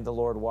thrice denied the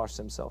Lord, washed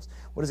themselves.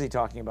 What is he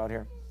talking about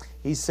here?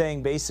 He's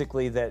saying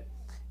basically that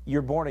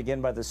you're born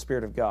again by the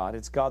Spirit of God.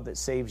 It's God that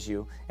saves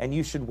you, and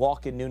you should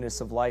walk in newness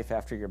of life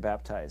after you're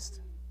baptized.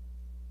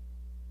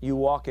 You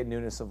walk in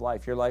newness of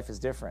life. Your life is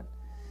different.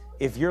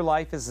 If your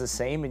life is the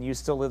same and you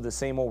still live the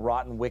same old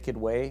rotten, wicked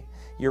way,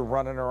 you're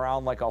running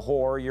around like a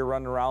whore, you're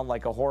running around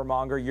like a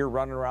whoremonger, you're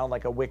running around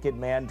like a wicked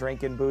man,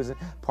 drinking, boozing,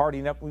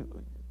 partying up.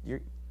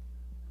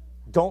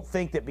 Don't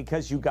think that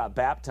because you got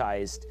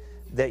baptized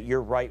that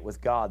you're right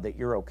with God, that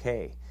you're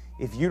okay.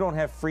 If you don't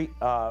have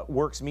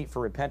works meet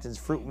for repentance,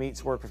 fruit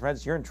meets work for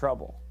repentance, you're in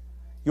trouble.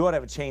 You ought to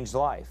have a changed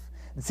life.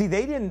 See,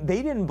 they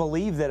didn't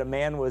believe that a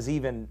man was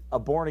even a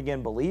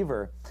born-again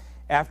believer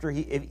after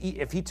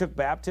if he took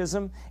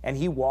baptism and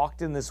he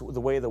walked in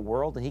the way of the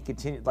world and he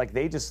continued, like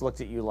they just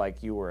looked at you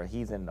like you were a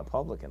heathen and a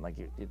publican. Like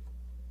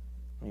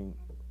you're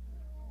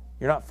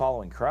not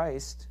following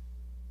Christ.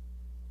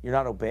 You're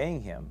not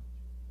obeying him.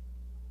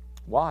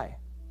 Why?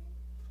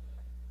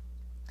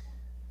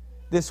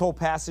 This whole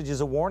passage is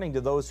a warning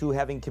to those who,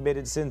 having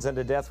committed sins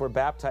unto death, were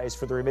baptized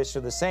for the remission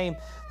of the same,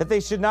 that they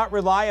should not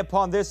rely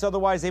upon this,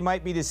 otherwise they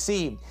might be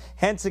deceived.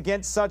 Hence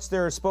against such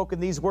there are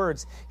spoken these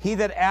words, he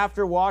that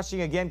after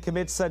washing again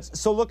commits such.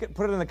 So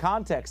put it in the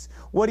context.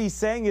 What he's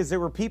saying is there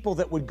were people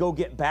that would go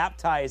get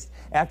baptized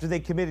after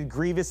they committed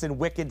grievous and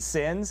wicked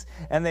sins,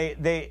 and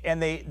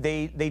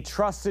they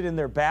trusted in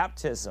their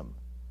baptism,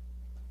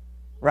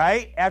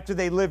 right? After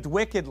they lived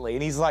wickedly.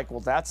 And he's like, well,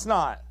 that's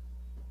not.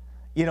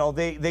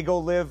 They go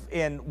live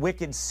in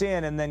wicked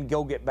sin and then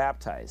go get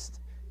baptized.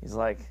 He's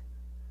like,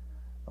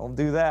 don't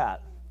do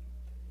that.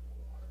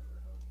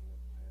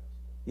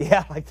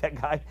 Yeah, like that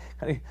guy.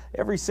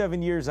 Every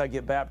 7 years I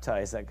get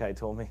baptized, that guy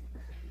told me.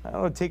 I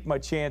don't want to take my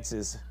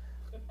chances.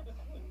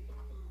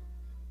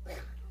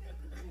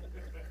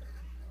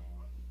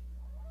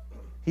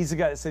 He's the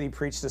guy that said he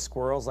preached to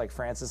squirrels like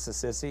Francis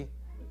Assisi.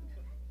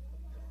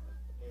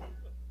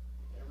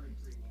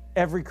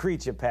 Every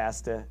creature,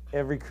 Pastor.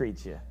 Every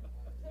creature.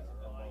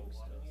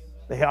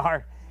 They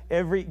are.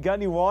 Got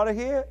any water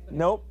here?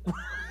 Nope.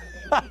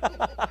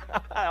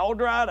 All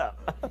dried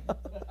up.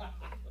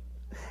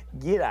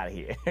 get out of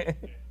here.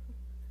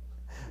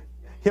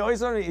 He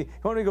always wanted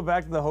to go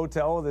back to the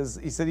hotel with his.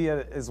 He said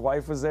his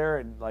wife was there,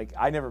 and like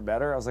I never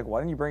met her. I was like, why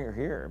didn't you bring her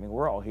here? I mean,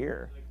 we're all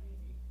here.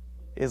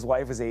 His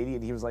wife was 80,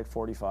 and he was like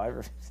 45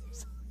 or.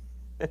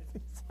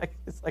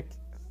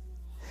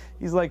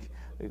 He's like,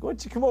 why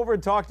don't you come over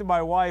and talk to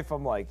my wife?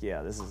 I'm like,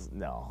 yeah,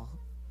 no.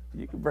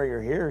 You can bring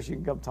her here. She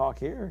can come talk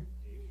here.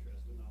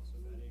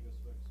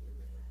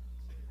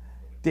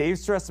 Dave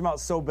stressed him out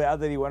so bad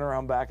that he went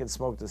around back and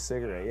smoked a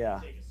cigarette. Yeah.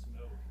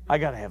 I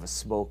got to have a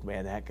smoke,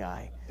 man, that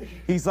guy.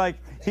 He's like,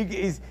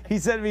 he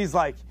said to me, he's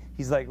like,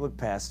 look,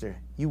 Pastor,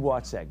 you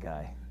watch that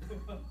guy.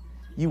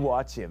 You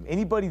watch him.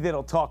 Anybody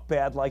that'll talk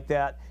bad like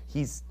that,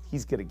 he's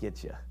going to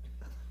get you.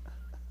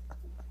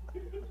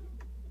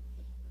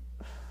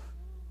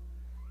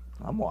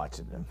 I'm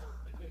watching him.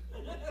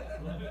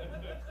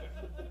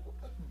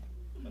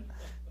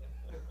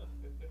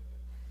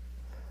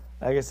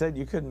 Like I said,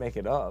 you couldn't make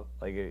it up.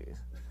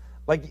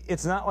 Like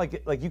it's not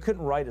like you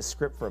couldn't write a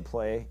script for a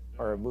play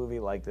or a movie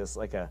like this.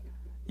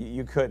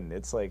 You couldn't.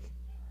 It's like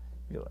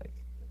you're like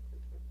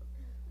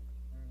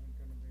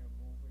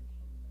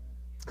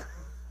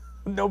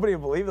nobody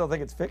will believe it. They'll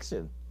think it's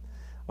fiction.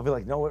 I'll be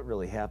like, no, it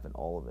really happened,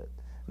 all of it.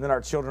 And then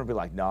our children will be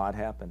like, no, it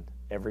happened,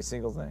 every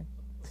single thing.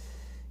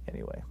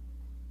 Anyway.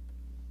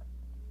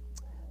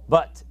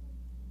 But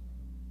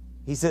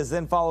he says,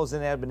 then follows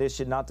an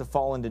admonition not to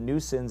fall into new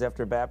sins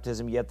after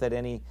baptism, yet that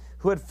any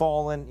who had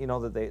fallen,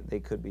 that they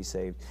could be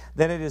saved.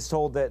 Then it is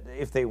told that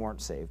if they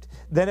weren't saved.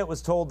 Then it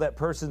was told that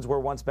persons were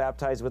once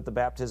baptized with the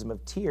baptism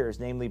of tears,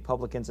 namely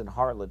publicans and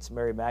harlots,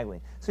 Mary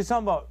Magdalene. So he's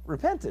talking about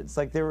repentance.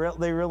 Like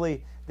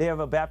they have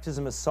a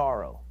baptism of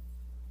sorrow.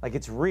 Like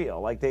it's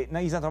real. Now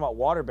he's not talking about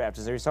water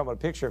baptism. He's talking about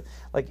a picture of,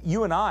 like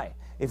you and I,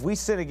 if we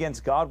sin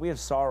against God, we have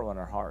sorrow in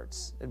our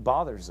hearts. It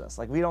bothers us.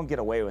 Like we don't get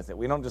away with it.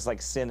 We don't just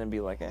like sin and be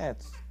like,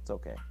 it's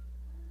okay.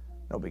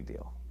 No big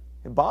deal.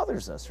 It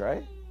bothers us,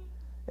 right?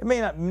 It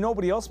may not,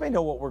 nobody else may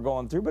know what we're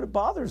going through, but it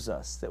bothers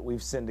us that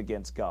we've sinned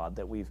against God,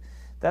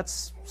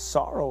 that's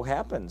sorrow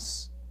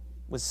happens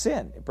with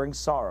sin. It brings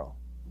sorrow.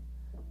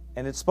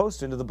 And it's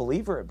supposed to the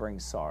believer, it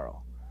brings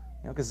sorrow.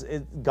 Because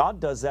God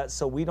does that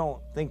so we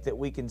don't think that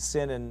we can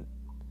sin and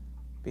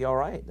be all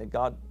right, that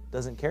God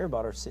doesn't care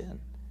about our sin.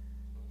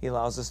 He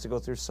allows us to go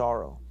through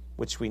sorrow,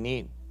 which we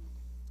need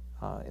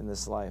in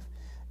this life.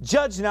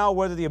 Judge now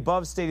whether the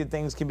above stated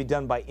things can be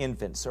done by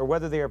infants, or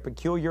whether they are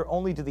peculiar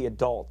only to the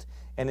adult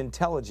and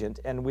intelligent,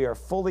 and we are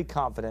fully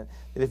confident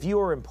that if you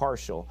are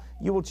impartial,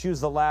 you will choose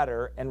the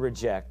latter and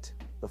reject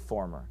the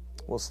former.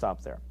 We'll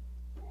stop there.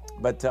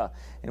 But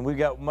and we've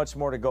got much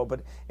more to go.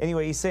 But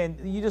anyway, he's saying,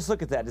 you just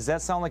look at that. Does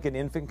that sound like an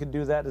infant could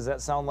do that? Does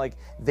that sound like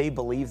they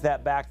believed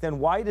that back then?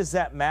 Why does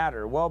that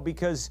matter? Well,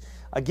 because,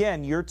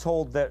 again, you're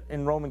told that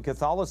in Roman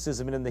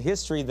Catholicism and in the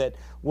history that,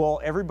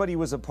 well, everybody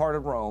was a part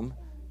of Rome,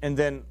 and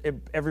then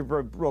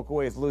everybody broke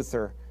away with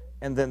Luther,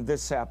 and then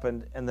this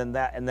happened, and then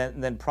that, and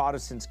then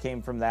Protestants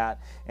came from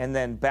that, and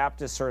then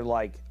Baptists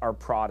are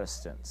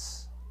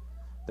Protestants.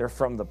 They're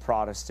from the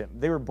Protestant.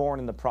 They were born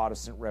in the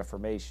Protestant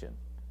Reformation.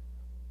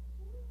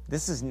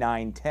 This is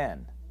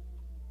 910.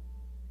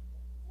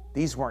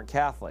 These weren't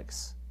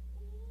Catholics.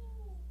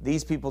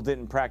 These people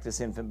didn't practice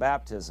infant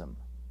baptism.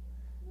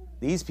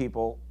 These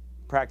people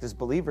practiced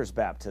believers'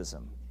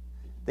 baptism.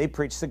 They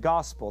preached the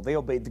gospel. They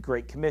obeyed the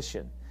Great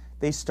Commission.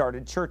 They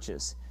started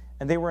churches,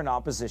 and they were in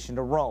opposition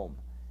to Rome.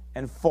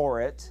 And for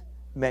it,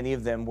 many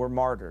of them were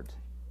martyred,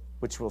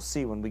 which we'll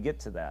see when we get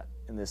to that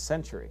in this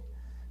century.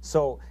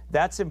 So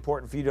that's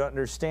important for you to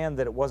understand,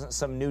 that it wasn't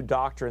some new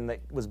doctrine that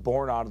was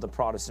born out of the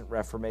Protestant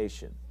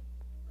Reformation.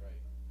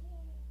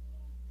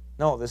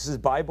 No, this is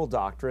Bible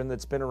doctrine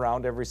that's been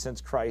around ever since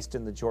Christ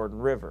in the Jordan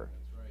River.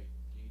 That's right.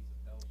 Gates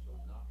of hell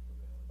shall not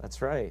prevail.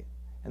 That's right.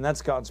 And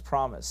that's God's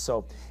promise.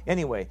 So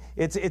anyway,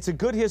 it's a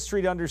good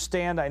history to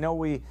understand. I know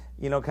we,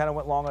 kind of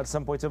went long at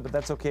some points, but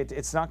that's okay.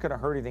 It's not going to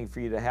hurt anything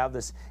for you to have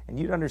this. And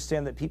you to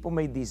understand that people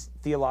made these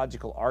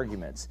theological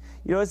arguments.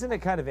 Isn't it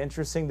kind of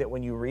interesting that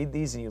when you read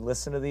these and you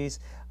listen to these,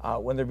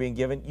 when they're being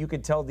given, you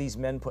could tell these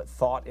men put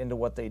thought into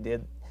what they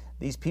did.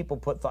 These people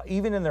put thought,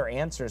 even in their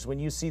answers, when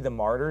you see the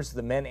martyrs,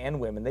 the men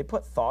and women, they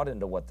put thought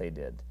into what they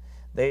did.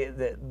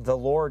 The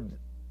Lord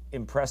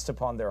impressed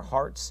upon their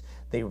hearts.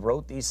 They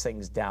wrote these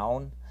things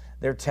down.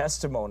 Their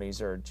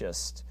testimonies are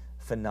just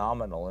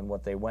phenomenal in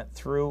what they went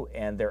through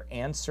and their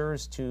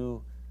answers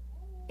to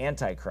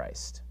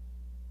Antichrist.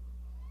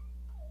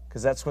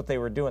 Because that's what they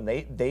were doing.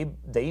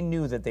 They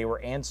knew that they were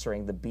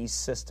answering the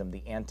beast system,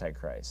 the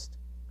Antichrist.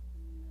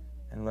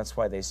 And that's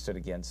why they stood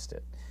against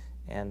it.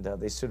 And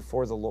they stood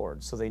for the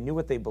Lord. So they knew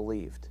what they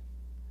believed.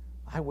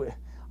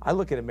 I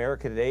look at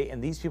America today,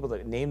 and these people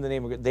that name the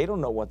name of God, they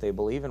don't know what they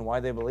believe and why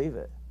they believe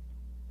it.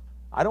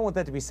 I don't want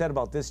that to be said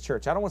about this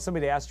church. I don't want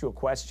somebody to ask you a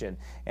question,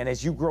 and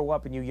as you grow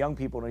up, and you young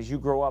people, and as you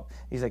grow up,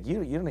 he's like,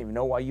 you don't even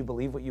know why you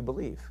believe what you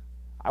believe.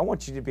 I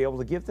want you to be able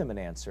to give them an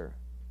answer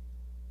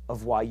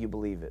of why you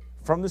believe it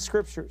from the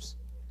Scriptures.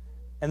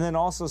 And then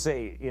also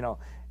say,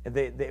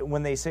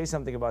 when they say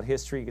something about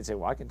history, you can say,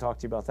 well, I can talk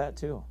to you about that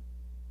too.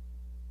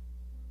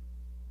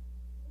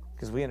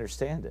 Because we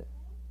understand it.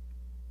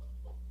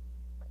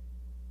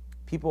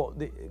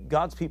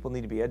 God's people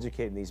need to be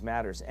educated in these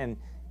matters, and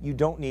you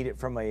don't need it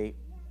from a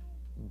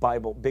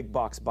big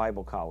box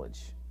Bible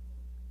college,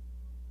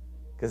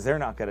 because they're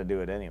not going to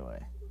do it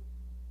anyway.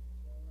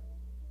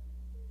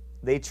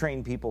 They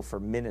train people for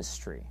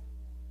ministry,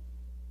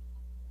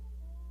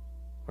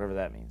 whatever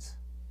that means,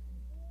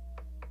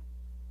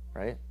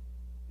 right?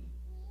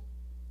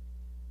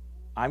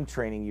 I'm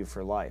training you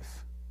for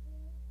life.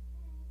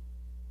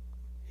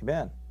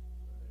 Amen.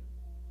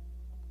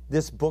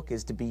 This book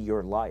is to be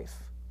your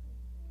life.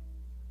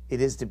 It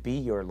is to be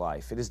your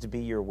life. It is to be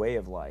your way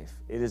of life.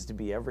 It is to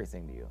be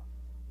everything to you.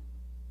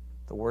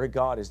 The Word of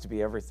God is to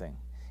be everything.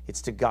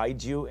 It's to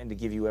guide you and to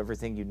give you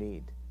everything you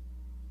need.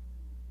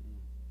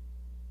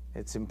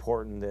 It's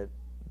important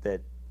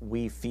that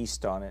we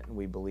feast on it and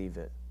we believe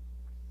it.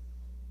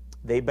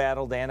 They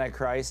battled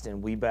Antichrist,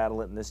 and we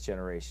battle it in this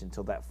generation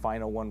until that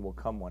final one will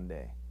come one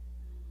day.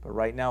 But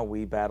right now,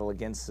 we battle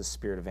against the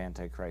spirit of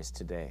Antichrist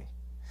today.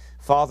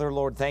 Father,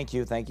 Lord, thank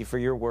you. Thank you for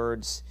your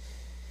words.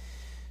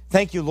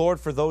 Thank you, Lord,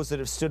 for those that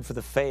have stood for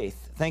the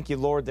faith. Thank you,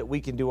 Lord, that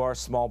we can do our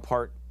small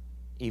part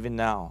even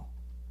now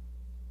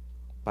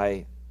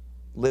by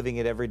living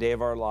it every day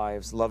of our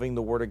lives, loving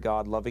the Word of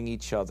God, loving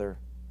each other,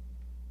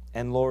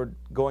 and, Lord,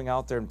 going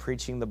out there and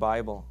preaching the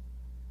Bible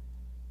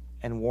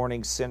and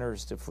warning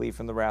sinners to flee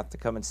from the wrath to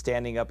come, and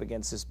standing up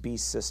against this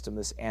beast system,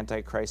 this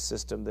Antichrist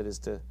system that is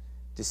to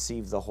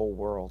deceive the whole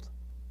world.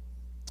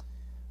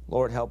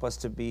 Lord, help us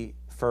to be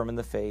firm in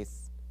the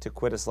faith, to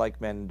quit us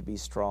like men, and to be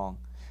strong.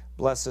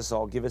 Bless us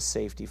all. Give us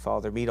safety,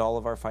 Father. Meet all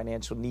of our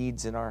financial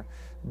needs and our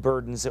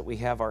burdens that we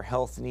have, our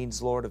health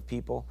needs, Lord, of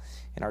people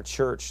in our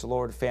church,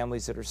 Lord,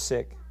 families that are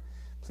sick.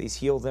 Please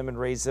heal them and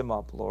raise them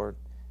up, Lord.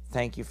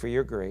 Thank you for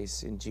your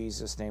grace. In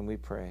Jesus' name we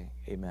pray.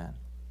 Amen.